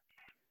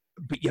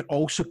 But you're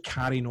also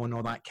carrying on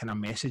all that kind of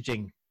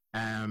messaging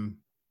and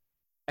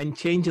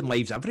changing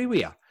lives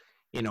everywhere.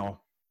 You know,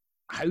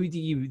 how do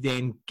you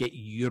then get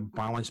your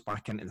balance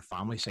back into the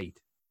family side?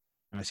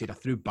 And I said I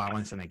threw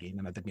balance in again,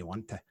 and I didn't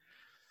want to.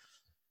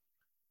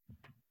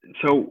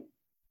 So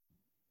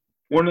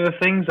one of the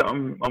things that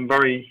I'm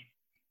very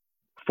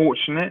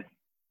fortunate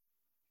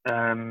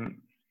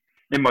in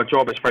my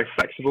job, it's very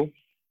flexible.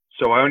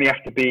 So I only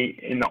have to be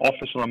in the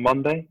office on a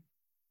Monday.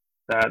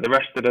 The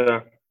rest of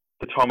the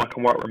time I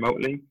can work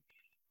remotely,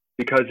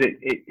 because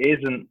it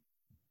isn't,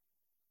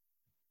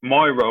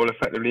 my role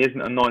effectively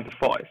isn't a 9 to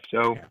 5.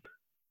 So,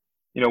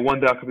 you know, one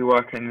day I could be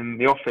working in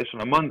the office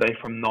on a Monday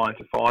from 9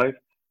 to 5,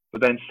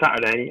 but then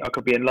Saturday I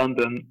could be in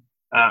London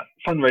at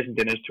fundraising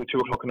dinners till 2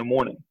 o'clock in the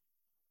morning,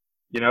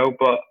 you know,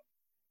 but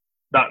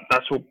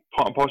that's all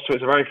part and parcel. So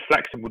it's a very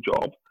flexible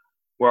job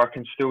where I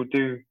can still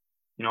do,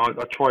 you know,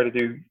 I try to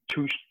do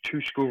two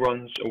school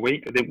runs a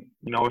week. I did,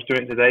 you know, I was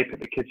doing it today,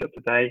 pick the kids up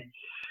today,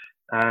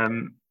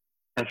 and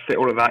fit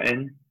all of that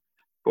in.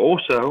 But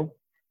also,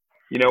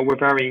 you know, we're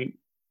very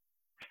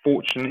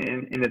fortunate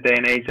in the day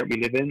and age that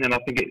we live in. And I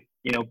think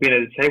you know, being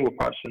a disabled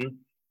person,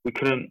 we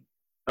couldn't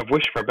have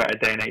wished for a better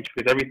day and age,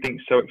 because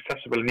everything's so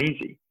accessible and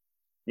easy.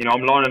 You know,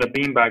 I'm lying in a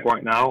beanbag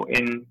right now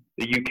in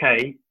the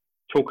UK,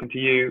 talking to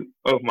you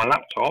over my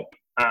laptop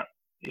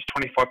it's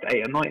 25 to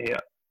 8 at night here.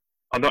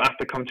 I don't have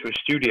to come to a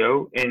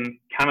studio in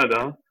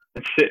Canada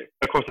and sit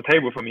across the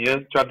table from you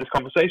to have this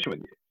conversation with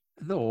you.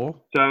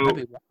 Though, so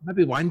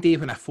maybe one day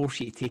when I force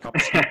you to take up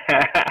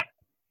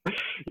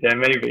yeah,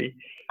 maybe.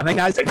 I think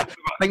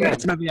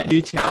that's maybe a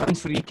new challenge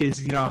for you,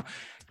 because, you know,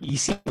 you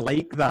seem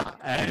like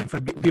that.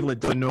 For people that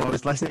don't know, I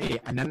was listening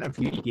to an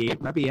interview you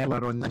gave maybe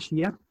earlier on this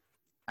year.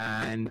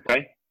 And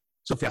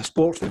so from a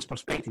sportsman's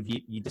perspective,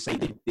 you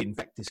decided the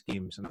Invictus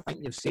Games. And I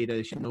think you've said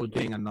that you're not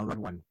doing another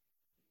one.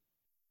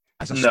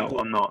 I'm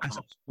not. As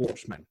a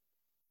sportsman.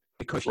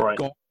 Because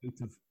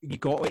you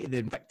got out of the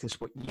Invictus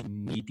what you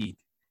needed.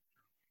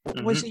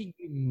 What was it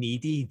you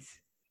needed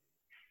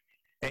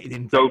out of the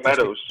Invictus? Gold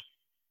medals.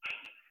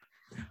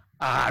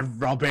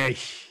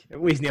 Rubbish.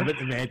 It wasn't about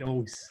the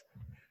medals.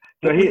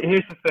 So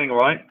here's the thing,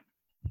 right?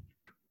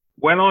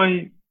 When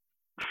I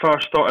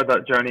first started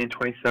that journey in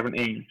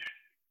 2017,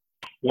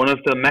 one of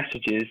the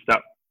messages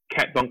that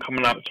kept on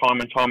coming out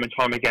time and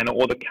time again at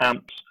all the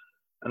camps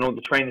and all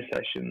the training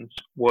sessions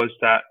was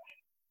that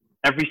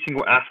every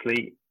single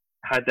athlete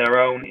had their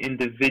own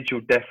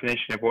individual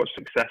definition of what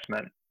success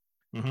meant.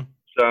 Mm-hmm.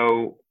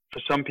 So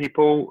for some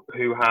people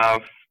who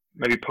have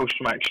maybe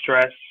post-traumatic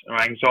stress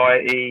or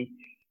anxiety,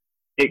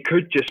 it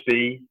could just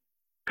be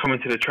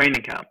coming to the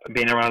training camp and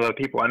being around other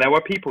people. And there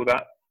were people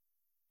that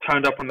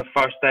turned up on the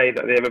first day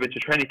that they ever been to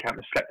training camp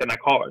and slept in their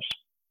cars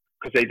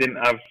because they didn't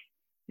have,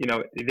 you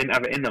know, they didn't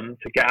have it in them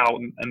to get out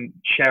and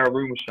share a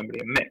room with somebody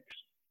and mix.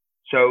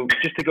 So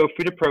just to go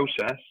through the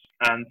process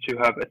and to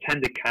have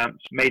attended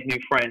camps, made new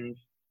friends,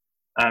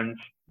 and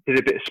did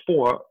a bit of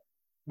sport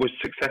was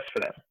success for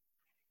them.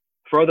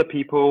 For other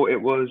people,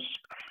 it was,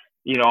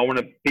 you know, I want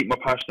to beat my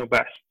personal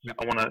best.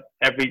 I want to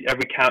every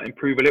count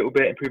improve a little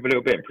bit.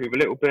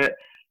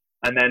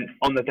 And then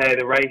on the day of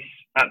the race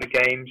at the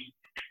games,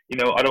 you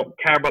know, I don't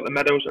care about the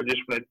medals. I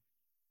just want to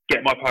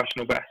get my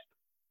personal best.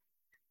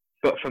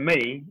 But for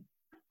me,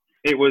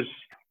 it was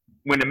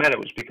winning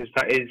medals, because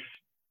that is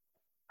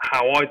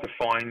how I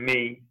define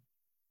me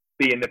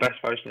being the best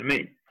version of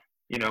me,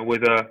 you know,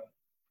 with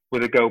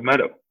a gold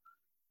medal.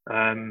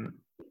 And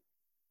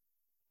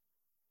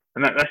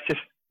that's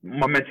just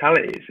my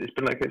mentality. It's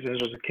been like this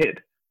since I was a kid.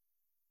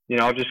 You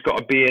know, I've just got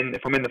to be in,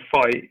 if I'm in the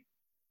fight,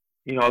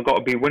 you know, I've got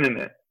to be winning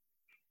it.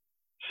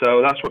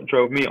 So that's what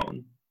drove me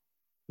on,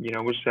 you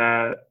know, was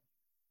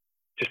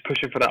just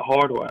pushing for that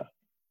hardware.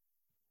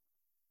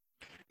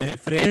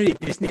 For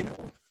anybody listening,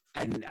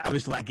 and I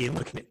was again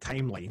looking at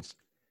timelines.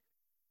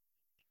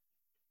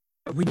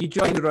 When you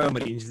join the Royal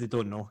Marines, they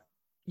don't know,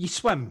 you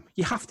swim.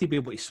 You have to be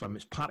able to swim.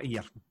 It's part of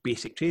your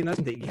basic training,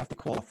 isn't it? You have to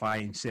qualify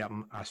in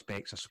certain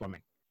aspects of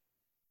swimming.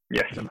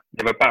 Yes, you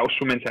have a battle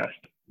swimming test.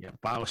 Yeah,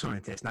 battle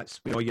swimming test.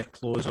 That's with all your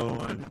clothes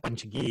on, a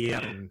bunch of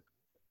gear, and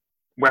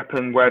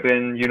weapon,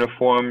 webbing,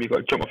 uniform. You've got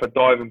to jump off a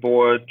diving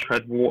board,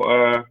 tread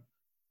water,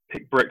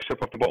 pick bricks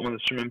up off the bottom of the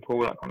swimming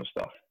pool, that kind of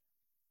stuff.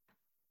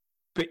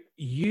 But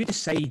you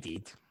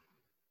decided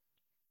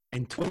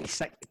in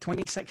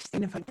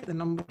 2016, if I get the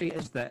number right,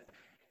 is that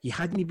you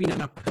hadn't been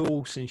in a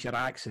pool since your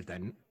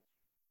accident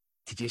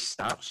to just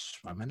start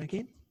swimming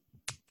again.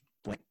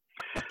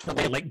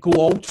 Like go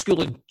old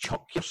school and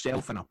chuck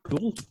yourself in a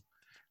pool,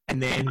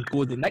 and then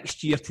go the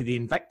next year to the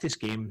Invictus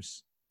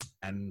Games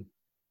and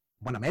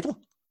win a medal.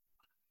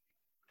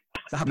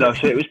 No,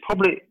 so it was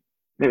probably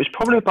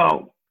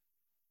about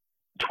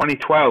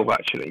 2012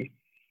 actually.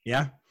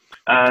 Yeah.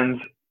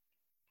 And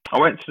I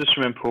went to the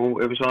swimming pool.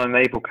 It was on a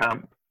naval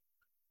camp,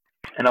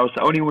 and I was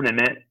the only one in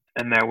it.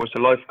 And there was a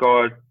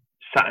lifeguard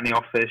sat in the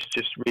office,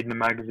 just reading a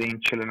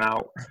magazine, chilling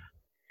out.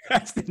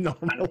 That's the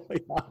normal.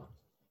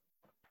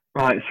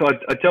 Right, so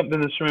I jumped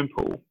in the swimming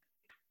pool,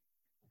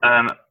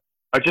 and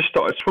I just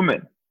started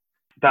swimming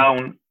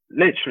down,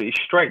 literally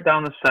straight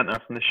down the centre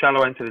from the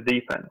shallow end to the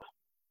deep end.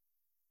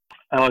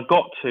 And I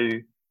got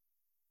to,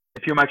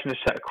 if you imagine a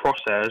set of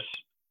crosshairs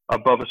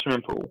above a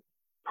swimming pool,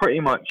 pretty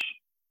much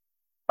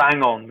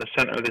bang on the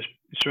centre of this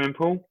swimming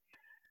pool.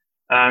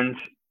 And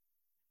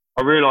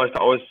I realised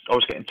that I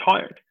was getting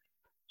tired.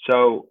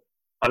 So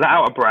I let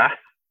out a breath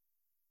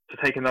to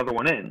take another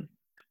one in,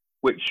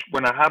 which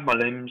when I had my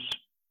limbs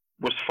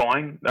was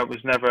fine. There was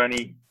never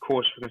any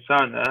cause for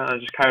concern there. I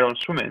just carried on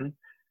swimming.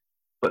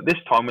 But this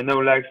time, with no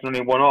legs and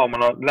only one arm,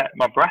 when I let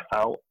my breath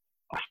out,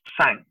 I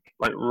sank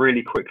like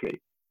really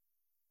quickly.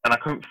 And I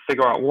couldn't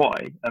figure out why.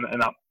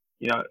 And I,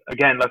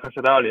 again, like I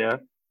said earlier,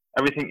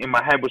 everything in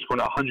my head was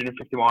going at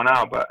 150 miles an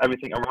hour, but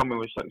everything around me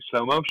was like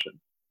slow motion.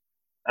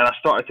 And I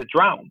started to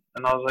drown.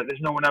 And I was like,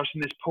 there's no one else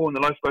in this pool, and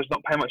the lifeguard's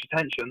not paying much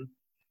attention.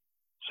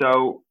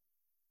 So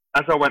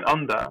as I went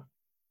under,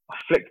 I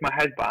flicked my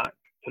head back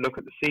to look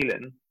at the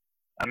ceiling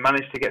and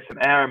managed to get some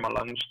air in my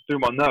lungs through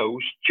my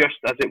nose just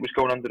as it was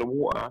going under the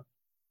water.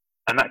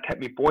 And that kept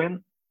me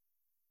buoyant.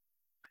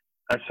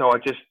 And so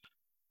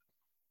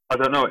I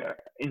don't know,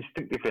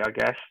 instinctively, I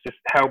guess, just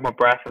held my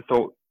breath. I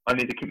thought I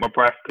need to keep my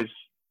breath because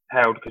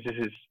this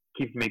is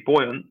keeping me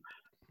buoyant,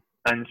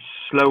 and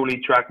slowly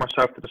dragged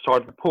myself to the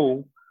side of the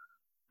pool,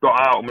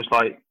 got out and was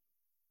like,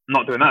 I'm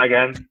not doing that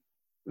again.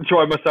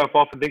 Dried myself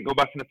off and didn't go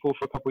back in the pool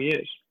for a couple of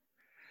years.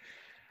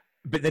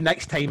 But the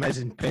next time is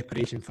in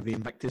preparation for the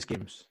Invictus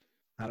Games. Is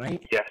that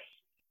right? Yes.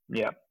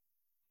 Yeah.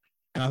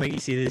 And I think you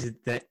see this,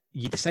 that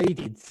you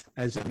decided,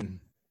 as in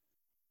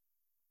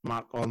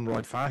Mark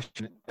Ormrod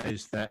fashion,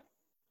 is that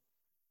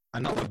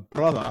another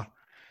brother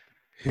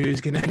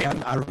who's going to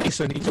earn a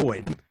race on his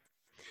own,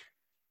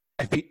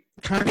 if he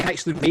can't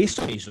actually race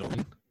on his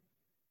own,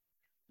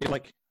 you're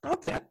like,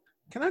 okay,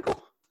 can I go?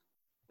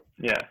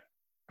 Yeah.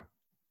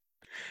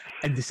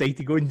 And decide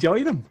to go and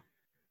join him.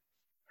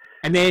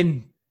 And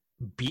then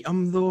beat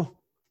him, though.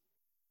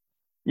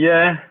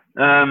 Yeah.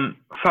 I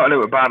felt a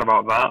little bit bad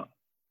about that.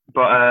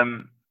 But,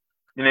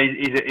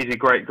 he's a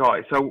great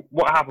guy. So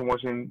what happened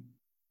was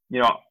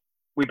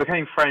we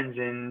became friends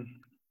in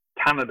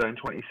Canada in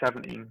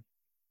 2017.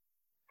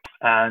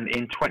 And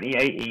in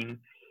 2018,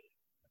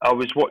 I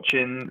was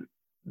watching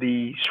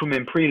the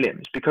swimming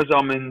prelims. Because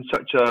I'm in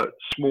such a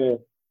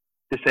small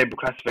disabled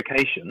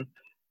classification,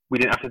 we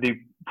didn't have to do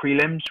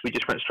prelims. We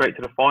just went straight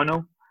to the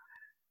final.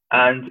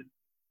 And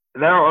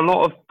there are a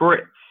lot of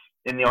Brits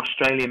in the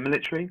Australian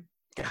military.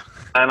 Yeah.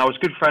 And I was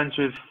good friends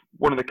with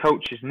one of the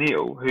coaches,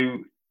 Neil,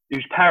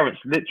 whose parents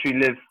literally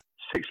live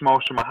 6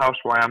 miles from my house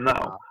where I am now.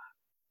 Wow.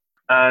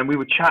 And we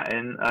were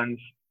chatting, and,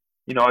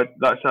 like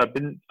I said, I've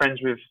been friends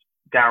with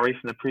Gary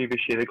from the previous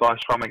year, the guy I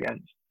swam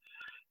against.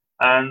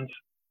 And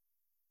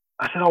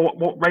I said,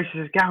 what races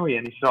is Gary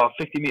in? He said,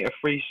 50-metre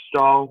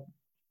freestyle,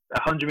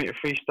 100-metre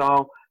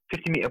freestyle,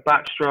 50-metre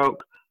backstroke,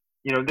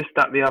 this,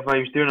 that, the other.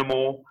 He was doing them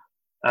all.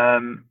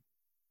 And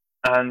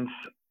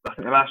I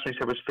think the last one he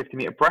said was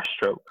 50-metre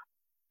breaststroke.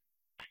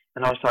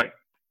 And I was like,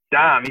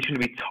 damn, he's going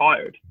to be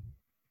tired.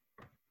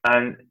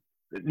 And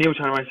Neil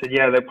turned around and said,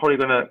 yeah, they're probably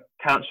going to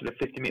cancel the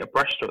 50-metre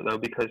breaststroke, though,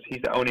 because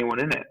he's the only one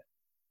in it.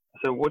 I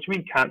said, what do you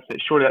mean cancel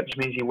it? Surely that just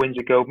means he wins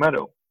a gold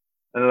medal.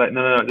 And they're like,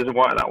 no, it doesn't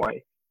work that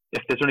way.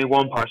 If there's only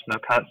one person, they'll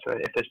cancel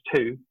it. If there's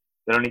 2,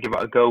 they'll only give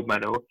out a gold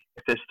medal.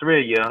 If there's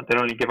 3 a year,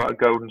 they'll only give out a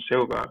gold and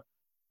silver.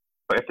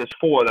 But if there's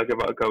 4, they'll give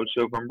out a gold,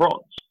 silver, and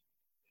bronze.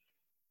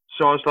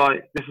 So I was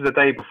like, this is the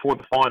day before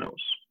the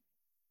finals.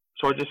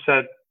 So I just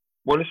said,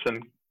 well,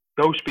 listen,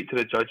 go speak to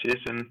the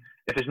judges, and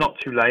if it's not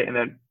too late and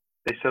then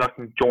they said I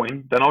can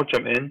join, then I'll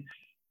jump in,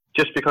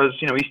 just because,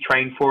 he's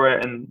trained for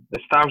it, and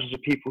there's thousands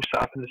of people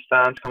sat up in the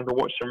stands coming to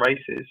watch some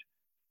races.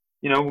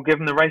 We'll give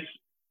them the race,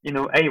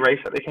 a race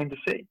that they came to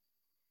see.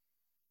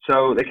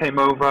 So they came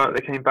over,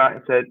 they came back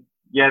and said,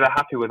 yeah, they're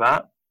happy with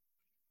that.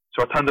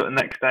 So I turned up the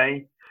next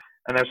day,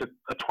 and there was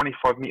a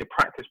 25-metre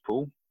practice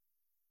pool.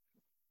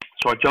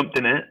 So I jumped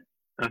in it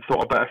and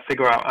thought I better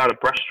figure out how to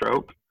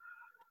breaststroke.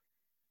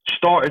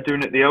 Started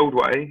doing it the old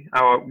way,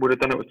 how I would have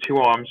done it with 2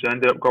 arms, and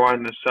ended up going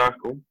in a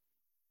circle.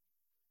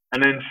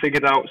 And then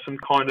figured out some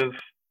kind of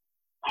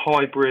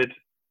hybrid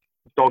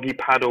doggy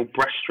paddle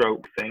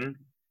breaststroke thing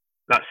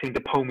that seemed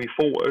to pull me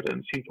forward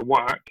and seemed to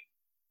work.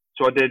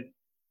 So I did,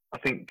 I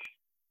think,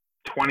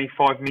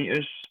 25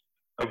 meters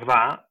of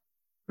that.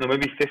 No,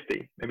 maybe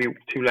 50, maybe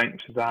 2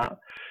 lengths of that.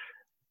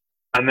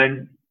 And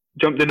then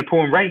jumped in the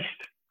pool and raced.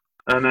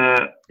 And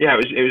yeah,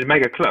 it was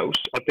mega close.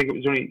 I think there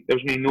was only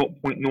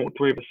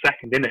 0.03 of a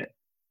second in it.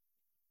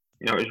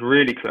 You know, it was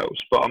really close,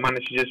 but I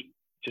managed to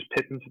just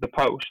pip into the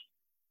post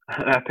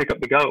and pick up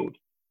the gold.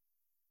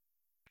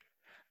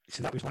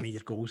 So that was one of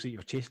your goals that you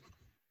were chasing?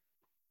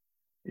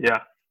 Yeah.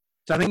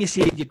 So I think you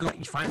said you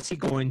fancy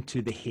going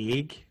to The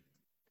Hague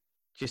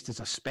just as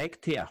a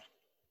spectator.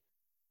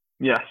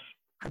 Yes.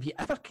 Have you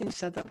ever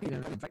considered being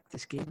an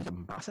Invictus Games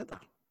ambassador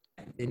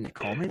in the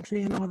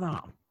commentary and all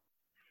that?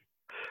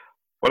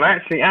 Well, I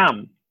actually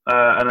am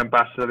an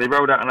ambassador. They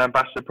rolled out an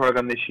ambassador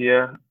program this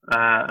year,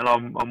 and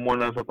I'm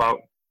one of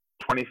about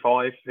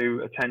 25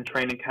 who attend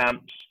training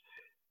camps,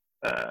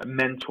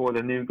 mentor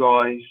the new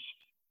guys.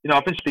 You know,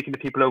 I've been speaking to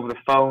people over the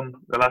phone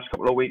the last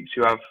couple of weeks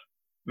who have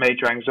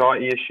major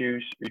anxiety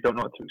issues, who don't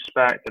know what to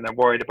expect, and they're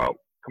worried about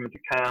coming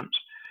to camps.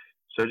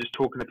 So just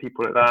talking to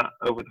people like that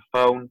over the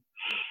phone,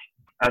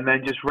 and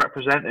then just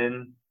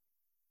representing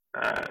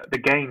the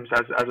games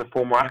as a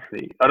former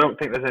athlete. I don't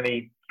think there's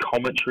any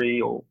commentary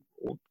or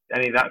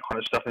any of that kind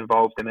of stuff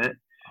involved in it.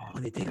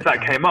 If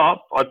that came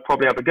up, I'd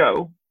probably have a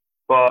go.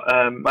 But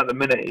at the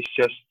minute, it's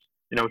just,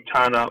 you know,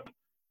 turn up,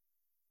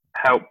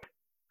 help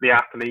the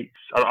athletes.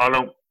 I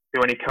don't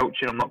do any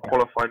coaching. I'm not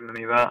qualified in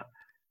any of that.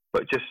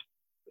 But just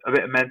a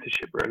bit of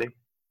mentorship, really.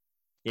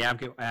 Yeah, I've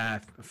got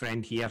a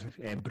friend here,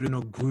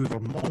 Bruno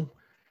Gouvernement,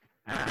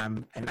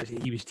 and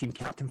he was team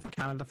captain for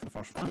Canada for the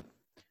first one.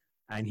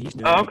 And he's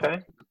now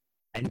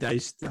and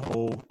does the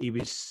whole. He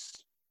was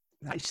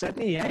at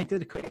Sydney, he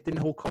did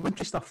the whole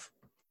commentary stuff.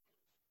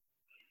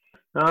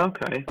 Oh,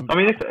 okay. I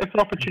mean, if an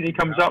opportunity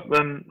comes up,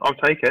 then I'll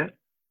take it.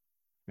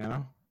 You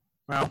know,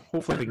 well,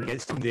 hopefully we can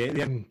get someday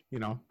there and, you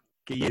know,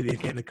 get you there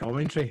getting the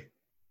commentary.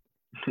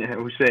 Yeah,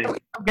 we'll see.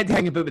 I'll get to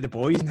hang about with the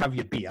boys and have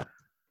your beer.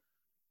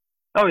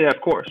 Oh yeah,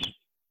 of course.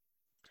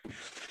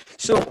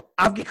 So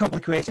I've got a couple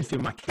of questions for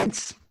my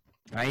kids,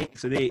 right?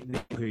 So they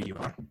know who you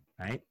are,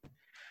 right?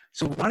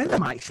 So one of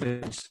them actually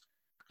is,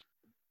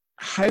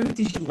 how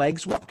does your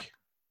legs work?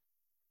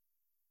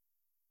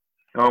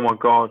 Oh my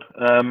God.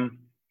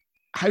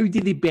 How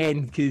do they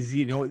bend? Because,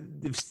 you know,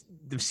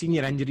 they've seen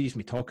your injuries.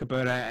 We talk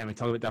about it and we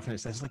talk about different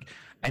things. Like,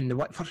 and the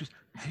what first was,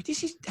 how does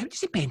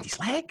he bend his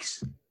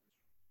legs?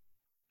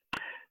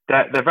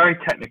 They're very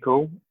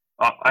technical.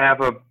 I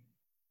have a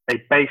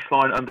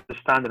baseline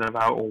understanding of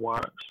how it all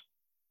works,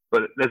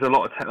 but there's a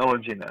lot of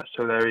technology in there.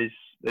 So there's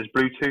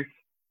Bluetooth,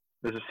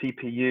 there's a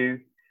CPU,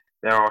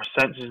 there are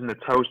sensors in the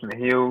toes and the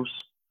heels,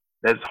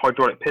 there's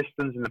hydraulic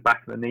pistons in the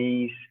back of the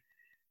knees.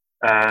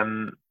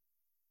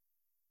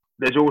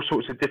 There's all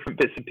sorts of different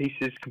bits and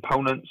pieces,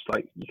 components,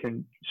 like you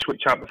can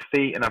switch out the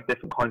feet and have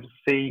different kinds of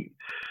feet.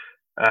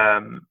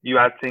 You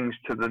add things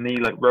to the knee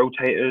like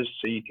rotators,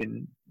 so you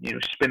can, you know,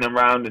 spin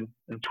around and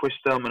twist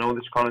them and all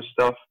this kind of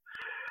stuff.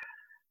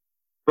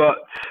 But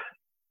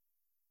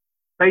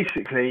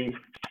basically,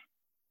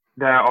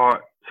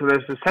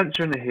 there's a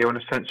sensor in the heel and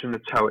a sensor in the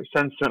toe. It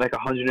sends like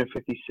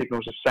 150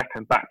 signals a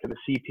second back to the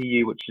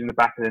CPU, which is in the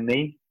back of the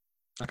knee.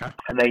 Okay.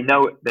 And they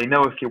know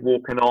if you're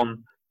walking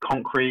on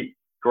concrete,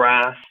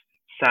 grass,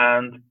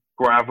 sand,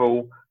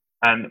 gravel,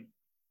 and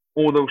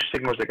all those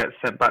signals that get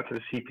sent back to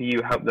the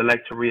CPU help the leg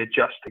to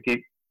readjust to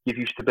give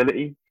you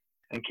stability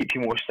and keep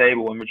you more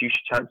stable and reduce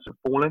your chances of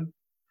falling.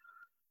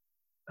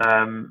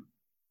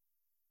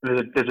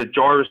 There's a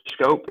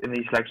gyroscope in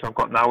these legs I've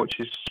got now, which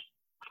is,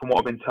 from what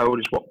I've been told,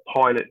 is what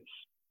pilots,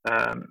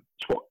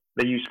 it's what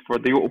they use for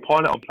the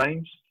autopilot on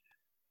planes.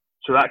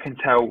 So that can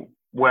tell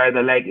where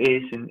the leg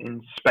is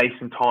in space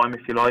and time,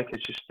 if you like.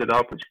 It's just stood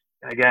up, which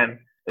again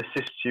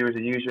assists you as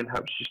a user and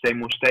helps you stay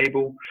more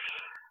stable.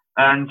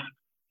 And,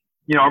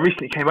 you know, I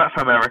recently came back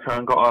from America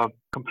and got a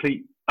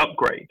complete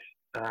upgrade.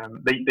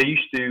 They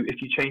used to,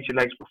 if you changed your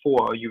legs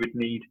before, you would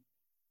need,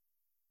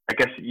 I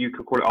guess you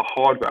could call it a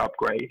hardware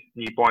upgrade.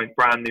 You buy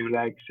brand new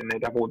legs and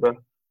they'd have all the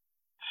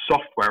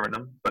software in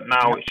them. But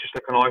now it's just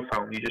like an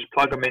iPhone. You just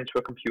plug them into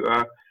a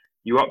computer,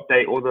 you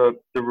update all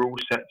the rule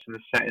sets and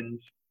the settings,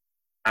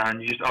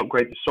 and you just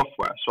upgrade the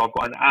software. So I've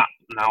got an app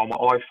now on my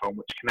iPhone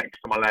which connects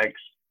to my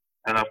legs,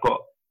 and I've got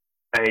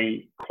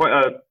quite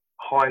a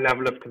high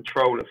level of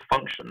control of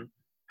function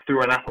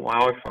through an app on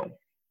my iPhone.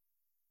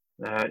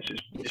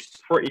 It's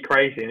pretty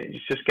crazy, and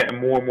it's just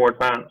getting more and more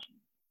advanced.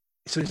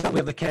 So is that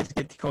where the kids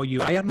get to call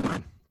you Iron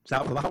Man? Is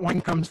that where that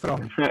one comes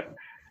from?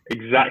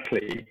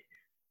 Exactly.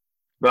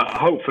 But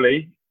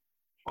hopefully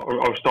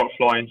I'll start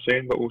flying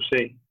soon, but we'll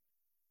see.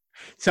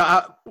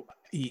 So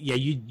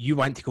you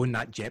want to go in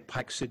that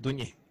jetpack suit, don't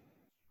you?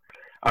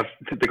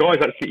 The guy's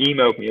actually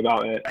emailed me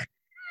about it.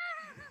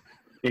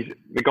 He's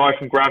the guy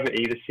from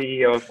Gravity, the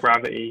CEO of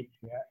Gravity.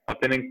 Yeah. I've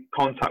been in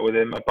contact with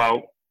him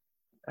about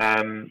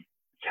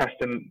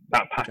testing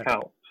that pack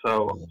out.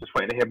 So I'm just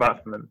waiting to hear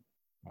back from him.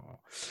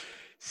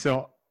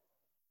 So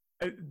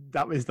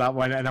that was that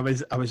one, and I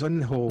was on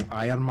the whole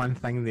Iron Man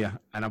thing there,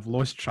 and I've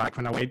lost track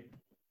when I went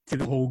to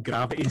the whole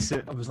Gravity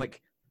suit. I was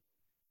like,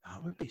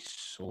 that would be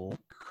so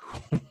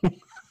cool.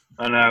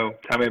 I know.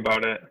 Tell me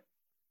about it.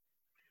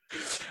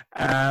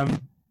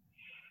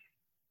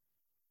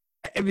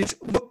 It was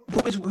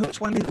what was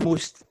one of the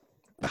most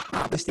the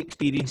hardest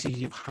experiences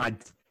you've had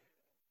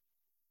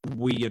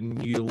with your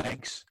new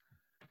legs?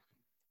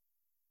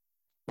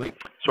 Like,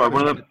 Sorry,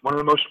 one of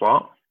the most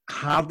what?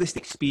 Hardest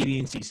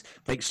experiences.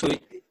 Like, so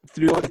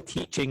through all the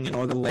teaching and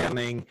all the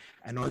learning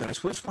and all that,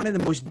 what's one of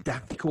the most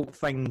difficult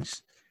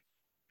things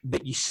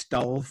that you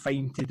still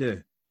find to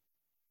do?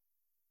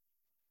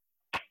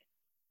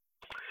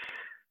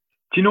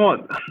 Do you know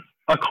what?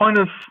 I kind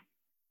of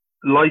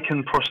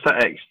liken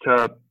prosthetics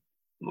to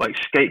like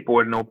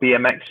skateboarding or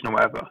BMXing or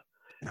whatever.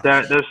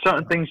 There's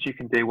certain things you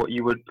can do what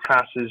you would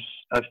class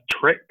as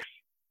tricks.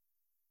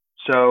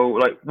 So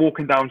like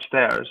walking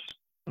downstairs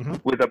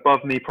with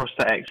above knee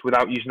prosthetics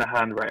without using a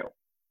handrail.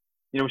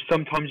 You know,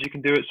 sometimes you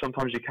can do it,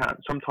 sometimes you can't.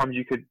 Sometimes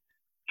you could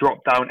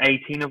drop down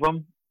 18 of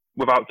them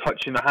without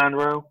touching the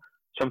handrail.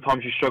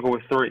 Sometimes you struggle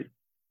with 3.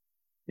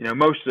 You know,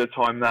 most of the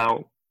time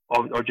now,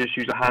 I'll just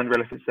use a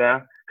handrail if it's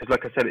there. Because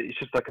like I said, it's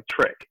just like a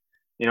trick.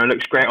 You know, it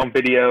looks great on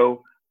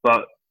video,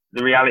 but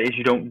the reality is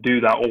you don't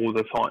do that all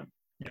the time.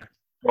 Yeah.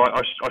 So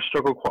I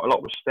struggled quite a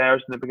lot with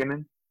stairs in the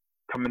beginning,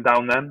 coming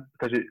down them,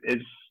 because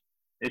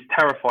it's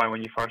terrifying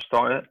when you first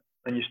start it,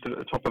 and you stood at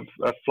the top of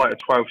a flight of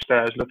 12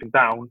 stairs looking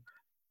down.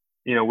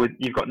 You know,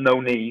 you've got no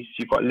knees,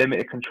 you've got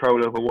limited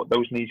control over what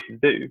those knees can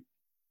do,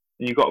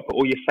 and you've got to put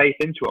all your faith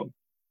into them,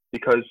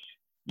 because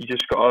you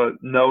just got to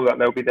know that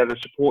they'll be there to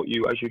support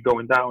you as you're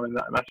going down, and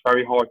that's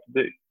very hard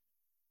to do.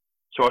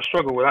 So I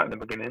struggled with that in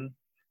the beginning,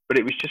 but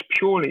it was just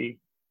purely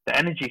the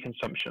energy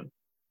consumption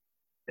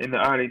in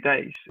the early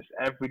days. It's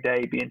every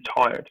day being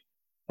tired,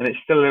 and it's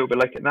still a little bit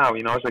like it now.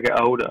 You know, as I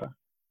get older,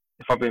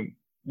 if I've been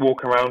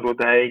walking around all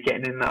day,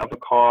 getting in and out of the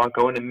car,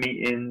 going to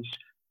meetings,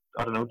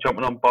 I don't know,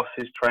 jumping on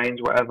buses,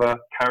 trains, whatever,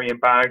 carrying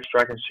bags,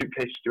 dragging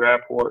suitcases to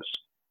airports,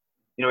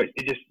 you know,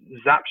 it just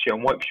zaps you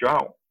and wipes you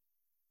out.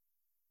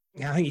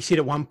 Yeah, I think you said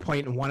at one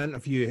point in one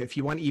interview, if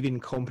you want to even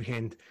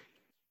comprehend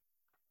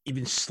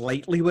even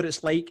slightly what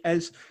it's like,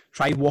 is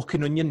try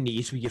walking on your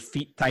knees with your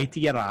feet tied to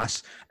your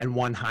ass and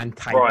one hand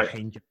tied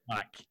behind your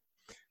back.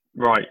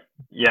 Right,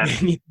 yeah.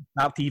 Then you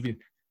start to even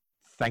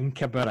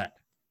think about it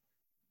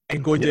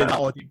and go and do that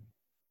audio.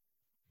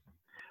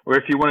 Or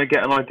if you want to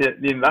get an idea,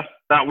 you know,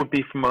 that would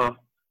be from a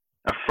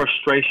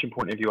frustration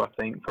point of view, I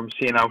think, from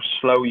seeing how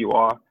slow you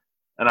are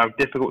and how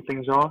difficult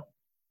things are.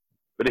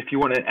 But if you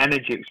want an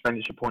energy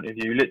expenditure point of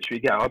view, literally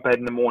get out of bed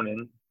in the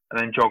morning and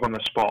then jog on the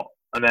spot,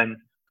 and then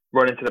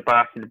run into the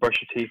bathroom to brush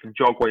your teeth and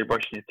jog while you're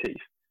brushing your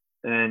teeth,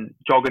 and then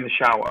jog in the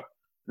shower,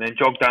 and then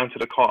jog down to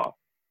the car,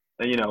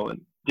 and, you know,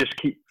 and just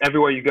keep,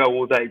 everywhere you go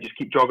all day, just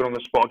keep jogging on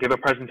the spot. Give a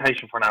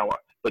presentation for an hour,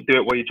 but do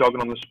it while you're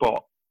jogging on the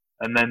spot.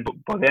 And then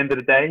by the end of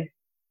the day,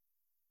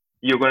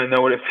 you're going to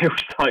know what it feels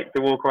like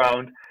to walk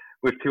around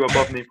with 2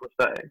 above knee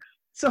prosthetics.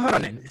 So hold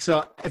on then.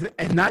 So,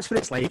 and that's what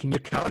it's like, and your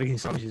calorie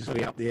consumption is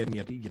way up there, and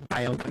you're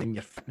dialed in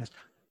your fitness.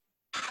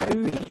 How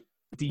do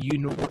you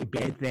not go to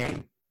bed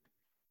then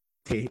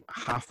to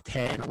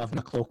 10:30, 11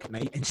 o'clock at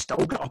night and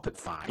still get up at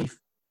 5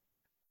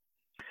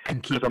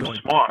 and keep going? I'm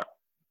smart.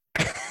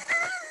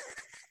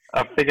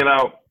 I've figured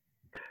out.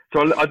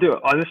 So I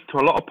listen to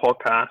a lot of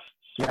podcasts.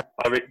 Yeah.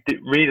 I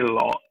read a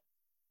lot,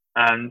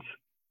 and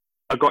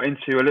I got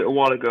into a little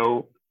while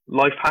ago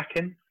life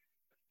hacking.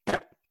 Yeah.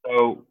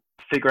 So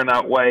figuring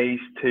out ways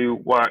to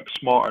work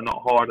smarter,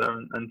 not harder,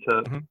 and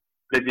to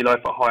live your life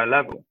at a higher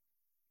level.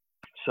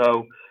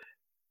 So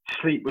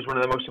sleep was one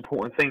of the most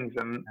important things,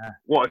 and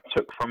what I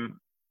took from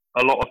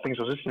a lot of things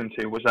I was listening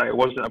to was that it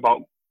wasn't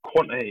about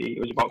quantity,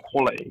 it was about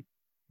quality.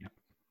 Yeah.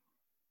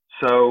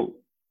 So,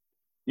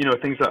 you know,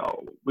 things like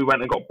we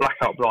went and got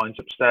blackout blinds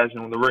upstairs in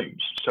all the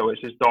rooms, so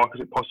it's as dark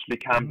as it possibly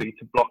can be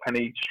to block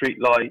any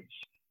street lights,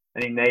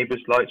 any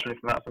neighbours' lights or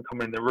anything like that from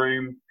coming in the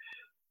room.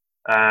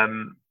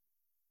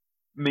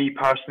 Me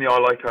personally, I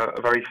like a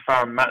very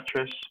firm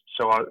mattress,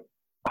 so I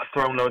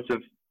throw loads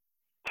of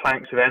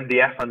planks of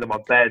MDF under my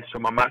bed, so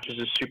my mattress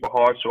is super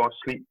hard, so I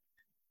sleep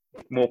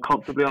more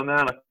comfortably on there,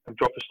 and I can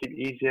drop asleep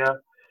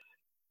easier.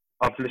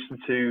 I've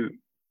listened to,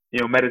 you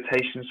know,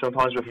 meditation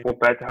sometimes before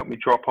bed to help me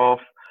drop off.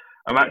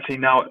 I'm actually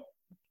now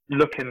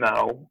looking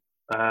a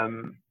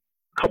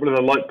couple of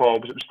the light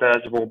bulbs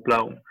upstairs have all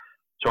blown,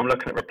 so I'm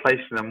looking at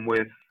replacing them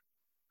with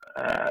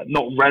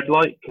not red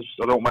light, because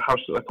I don't want my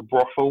house to look like a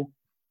brothel,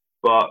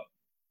 but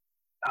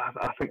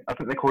I think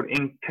they're called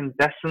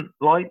incandescent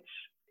lights.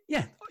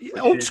 Yeah,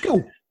 old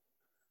school.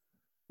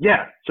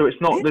 Yeah, so it's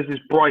not there's this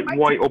bright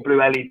white or blue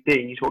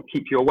LEDs what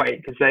keep you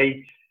awake, because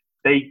they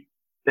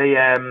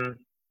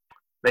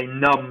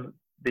numb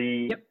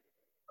the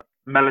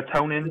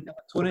melatonin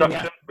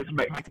production, which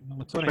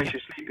makes you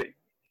sleepy.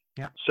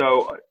 Yeah.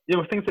 So, you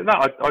know, things like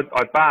that.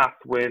 I bath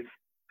with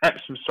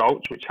Epsom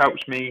salts, which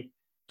helps me.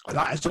 Oh,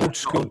 that is old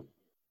school.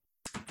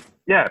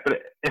 Yeah,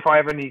 but if I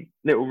have any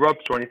little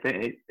rubs or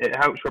anything, it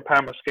helps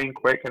repair my skin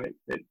quick, and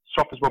it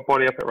softens my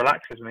body up, it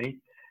relaxes me,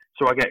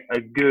 so I get a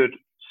good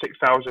 6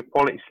 hours of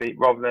quality sleep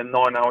rather than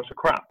 9 hours of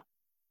crap.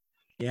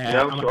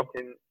 Yeah, you know,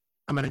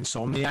 I'm an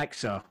insomniac,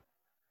 so.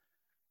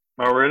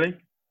 Oh, really?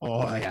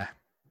 Oh, yeah.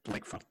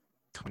 Like for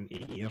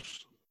 20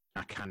 years.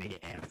 I can't eat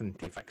anything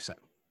to fix it.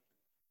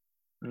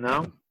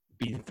 No?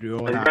 Been through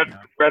all Have that. you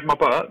read my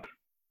book?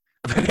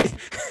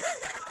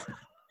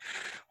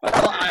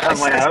 Well, That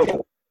might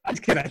help. that's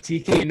kind of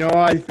cheeky. No,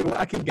 I feel like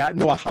I can get.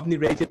 No, I haven't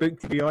read your book,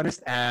 to be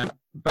honest.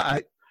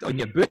 But on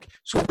your book,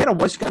 so where I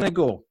was going to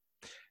go,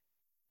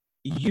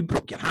 you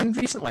broke your hand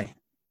recently.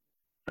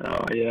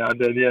 Oh yeah, I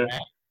did. Yeah.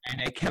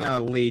 And it kind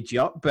of laid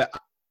you up. But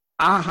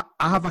I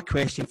have a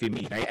question for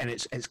me, right? And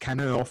it's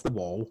kind of off the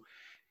wall.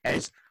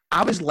 Is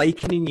I was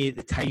likening you at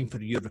the time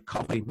for your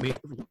recovery,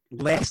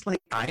 less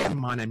like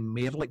Iron Man and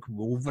more like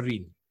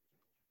Wolverine.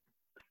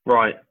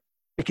 Right.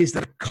 Because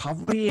the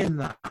recovery in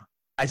that,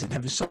 as in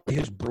having somebody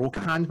who's broke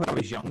a hand when I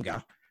was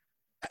younger,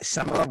 a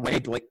similar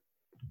leg, like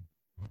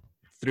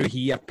through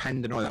here,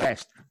 pinned and all the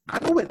rest. I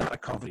know what that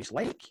recovery's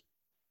like.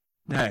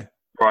 Now,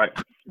 right.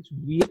 This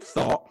weird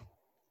thought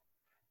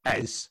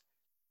is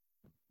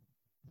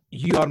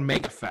you are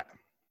mega fit,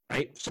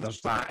 right? So there's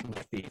that in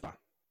your favour.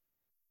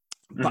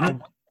 But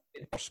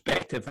the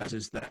perspective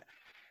is that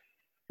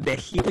the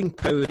healing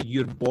power of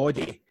your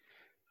body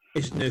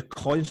is now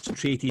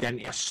concentrated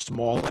into a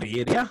smaller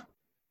area.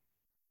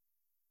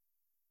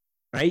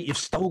 Right? You've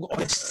still got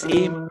the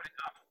same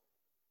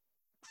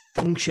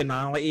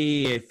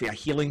functionality from a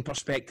healing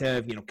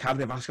perspective,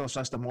 cardiovascular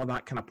system, all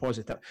that kind of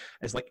positive.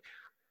 It's like,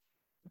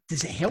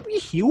 does it help you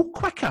heal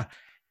quicker?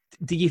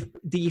 Do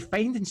you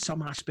find in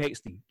some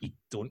aspects that you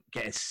don't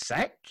get as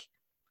sick?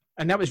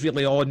 And that was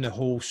really on the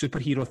whole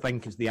superhero thing,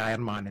 because the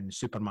Iron Man and the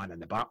Superman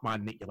and the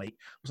Batman that you like.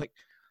 I was like,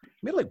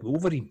 maybe like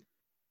Wolverine,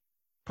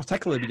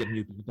 particularly with your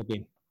new book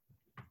again.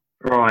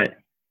 Right.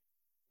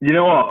 You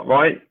know what,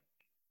 right?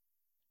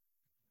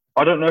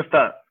 I don't know if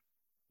that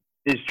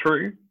is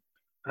true,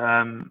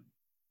 but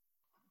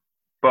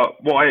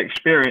what I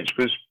experienced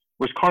was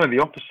kind of the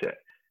opposite.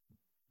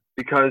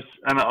 Because,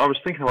 and I was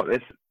thinking about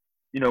this,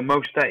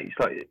 most days,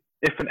 like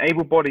if an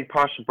able-bodied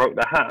person broke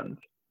their hand,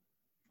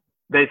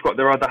 they've got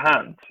their other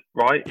hand,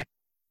 right?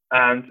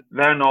 And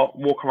they're not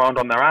walking around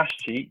on their ass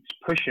cheeks,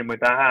 pushing with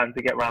their hand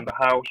to get around the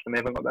house when they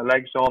haven't got their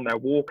legs on, they're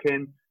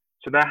walking.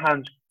 So their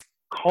hands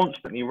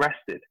constantly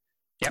rested.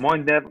 Yep.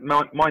 Mine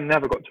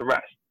never got to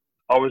rest.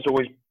 I was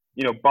always,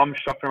 bum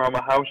shuffling around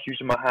my house,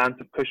 using my hand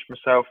to push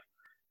myself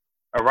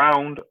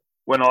around.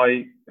 When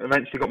I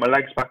eventually got my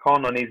legs back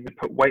on, I needed to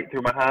put weight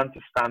through my hand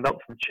to stand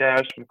up from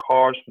chairs, from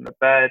cars, from the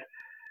bed.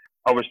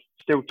 I was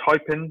still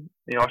typing,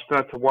 I still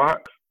had to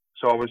work.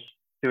 So I was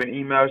doing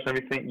emails and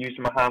everything,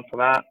 using my hand for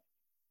that.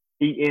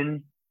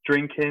 Eating,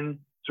 drinking,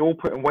 it's all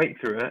putting weight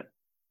through it.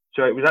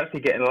 So it was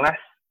actually getting less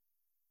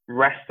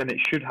rest than it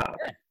should have,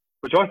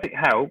 which I think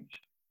helped.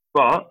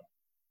 But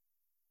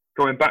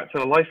going back to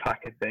the life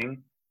hacking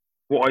thing,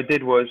 what I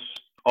did was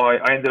I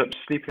ended up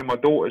sleeping in my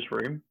daughter's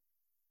room.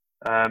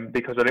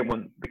 Because I didn't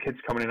want the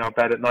kids coming in our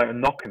bed at night and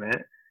knocking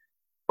it.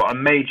 But I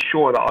made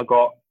sure that I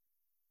got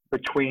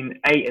between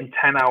 8 and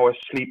 10 hours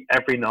sleep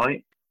every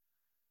night.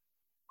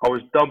 I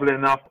was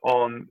doubling up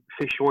on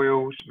fish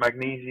oils,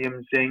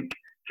 magnesium, zinc,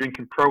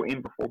 drinking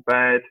protein before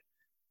bed,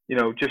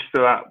 just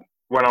so that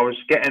when I was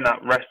getting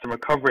that rest and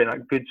recovery and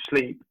that good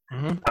sleep,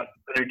 that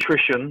the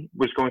nutrition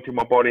was going through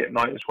my body at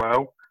night as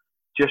well,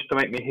 just to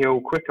make me heal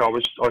quicker. I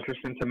was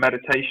listening to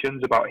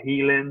meditations about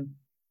healing,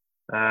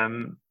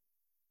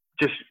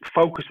 just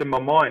focusing my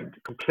mind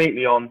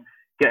completely on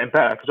getting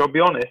better. Because I'll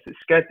be honest, it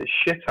scared the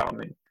shit out of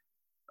me.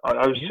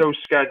 I was so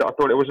scared that I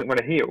thought it wasn't going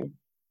to heal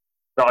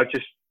that I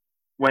just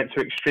went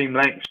to extreme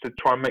lengths to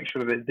try and make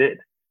sure that it did.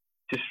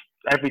 Just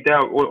every day,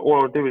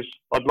 all I'd do is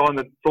I'd lie on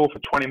the floor for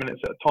 20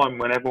 minutes at a time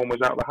when everyone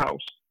was out of the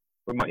house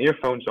with my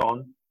earphones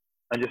on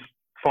and just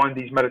find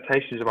these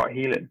meditations about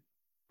healing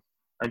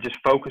and just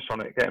focus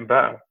on it, getting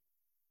better.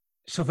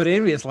 So for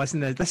anybody that's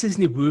listening, this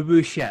isn't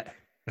woo-woo shit,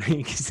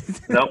 right?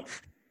 Nope.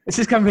 This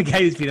is coming from a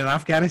guy who's been in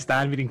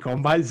Afghanistan, been in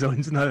combat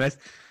zones and all this.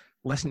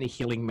 Listen to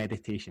healing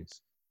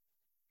meditations.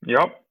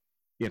 Yep.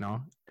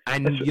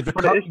 And you've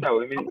recovered.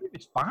 It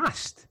was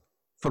fast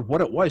for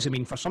what it was. I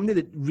mean, for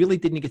somebody that really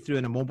didn't get through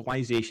an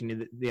immobilization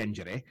of the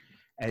injury,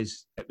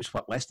 it was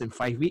less than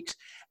 5 weeks.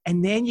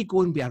 And then you go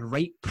and be a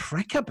right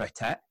prick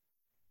about it.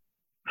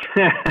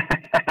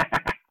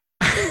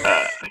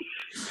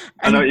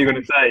 I know what you're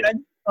going to say.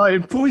 I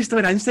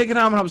posted on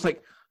Instagram and I was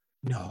like,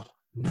 no.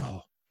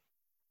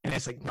 And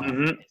it's like,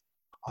 no,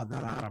 other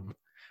arm.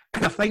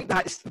 And I think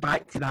that's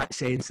back to that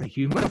sense of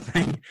humour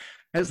thing.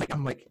 It's like,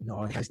 I'm like,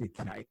 no, it hasn't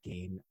done it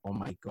again. Oh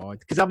my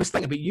God. Because I was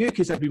thinking about you,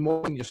 because I'd been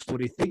watching your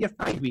story through your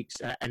 5 weeks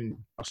or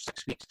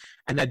 6 weeks.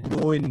 And I'd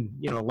known,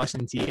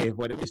 listening to you,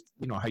 what it was,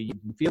 how you'd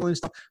been feeling and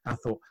stuff. And I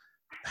thought,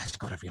 that's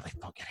got to really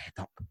fuck your head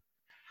up.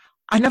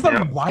 I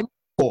never once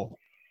thought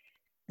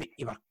that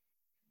you were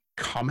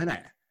coming at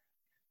it.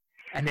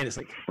 And then it's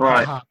like,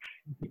 right.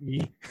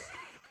 Me.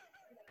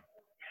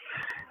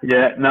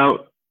 Yeah,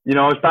 no,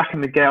 I was back in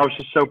the game. I was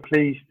just so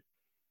pleased.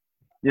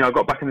 I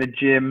got back in the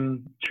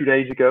gym 2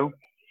 days ago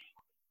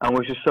and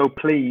was just so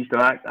pleased that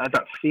I had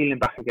that feeling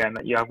back again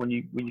that you have when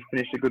you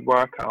finish a good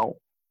workout.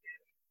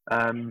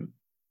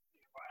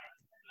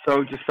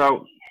 So just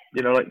felt,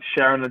 like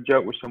sharing a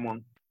joke with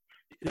someone.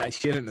 Yeah,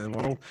 sharing it in the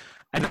world.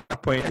 And the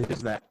point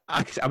is that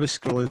I was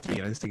scrolling through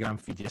your Instagram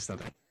feed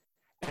yesterday.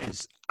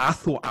 I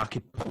thought I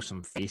could pull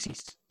some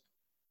faces.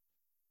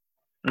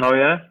 Oh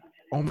yeah.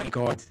 Oh my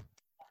God.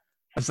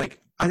 I was like,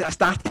 I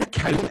started to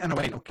count and I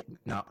went, okay,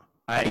 no.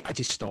 I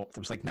just stopped. I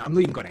was like, no, I'm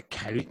not even going to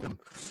count them.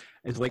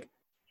 It's like,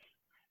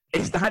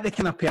 is that the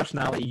kind of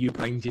personality you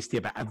bring just to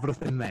about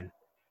everything then?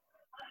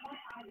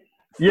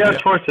 Yeah,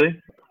 try to.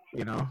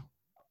 You know?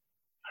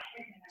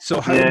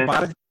 So how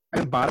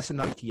embarrassing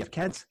are you to your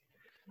kids?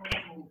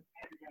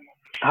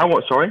 How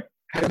what, sorry?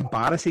 How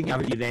embarrassing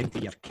are you then to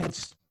your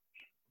kids?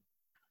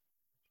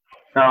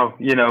 Oh,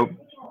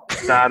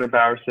 sad,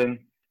 embarrassing.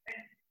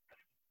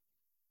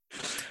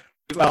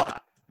 Well,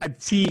 I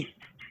see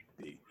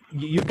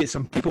you've got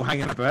some people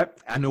hanging about.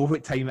 I know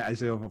what time it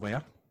is over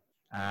there.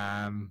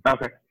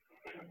 Okay.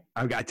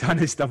 I've got a ton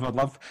of stuff I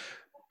love.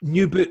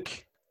 New book.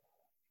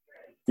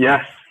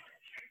 Yes.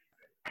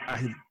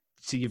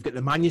 So you've got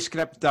the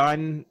manuscript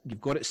done.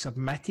 You've got it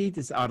submitted.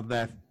 Are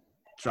the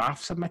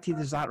draft submitted?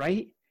 Is that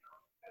right?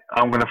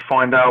 I'm going to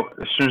find out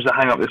as soon as I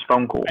hang up this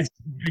phone call.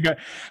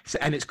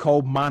 And it's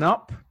called Man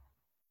Up?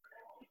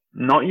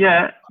 Not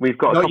yet. We've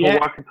got a couple of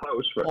working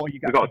titles for it.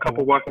 We've got a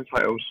couple of working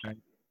titles. Right.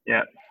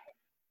 Yeah.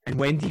 And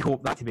when do you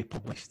hope that to be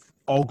published?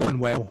 All going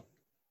well?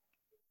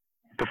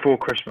 Before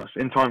Christmas,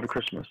 in time for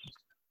Christmas.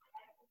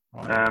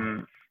 Right.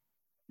 And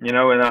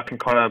I can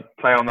kind of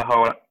play on the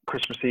whole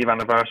Christmas Eve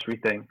anniversary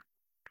thing.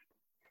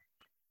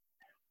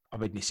 I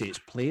wouldn't say it's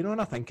playing on.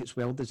 I think it's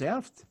well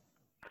deserved.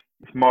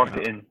 It's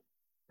marketing.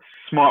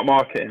 Smart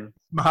marketing.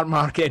 Smart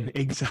marketing,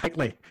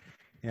 exactly.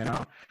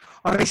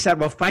 All right, sir.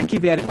 Well, thank you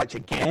very much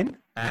again.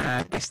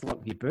 Best of luck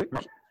with your book.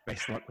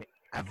 Best of luck with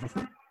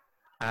everything.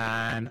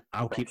 And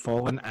I'll keep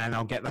following and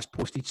I'll get this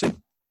posted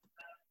soon.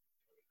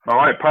 All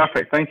right,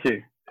 perfect. Thank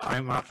you. All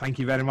right, Mark. Thank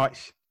you very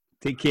much.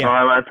 Take care. All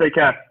right, man. Take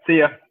care. See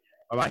ya.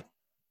 Bye-bye.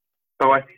 Bye-bye.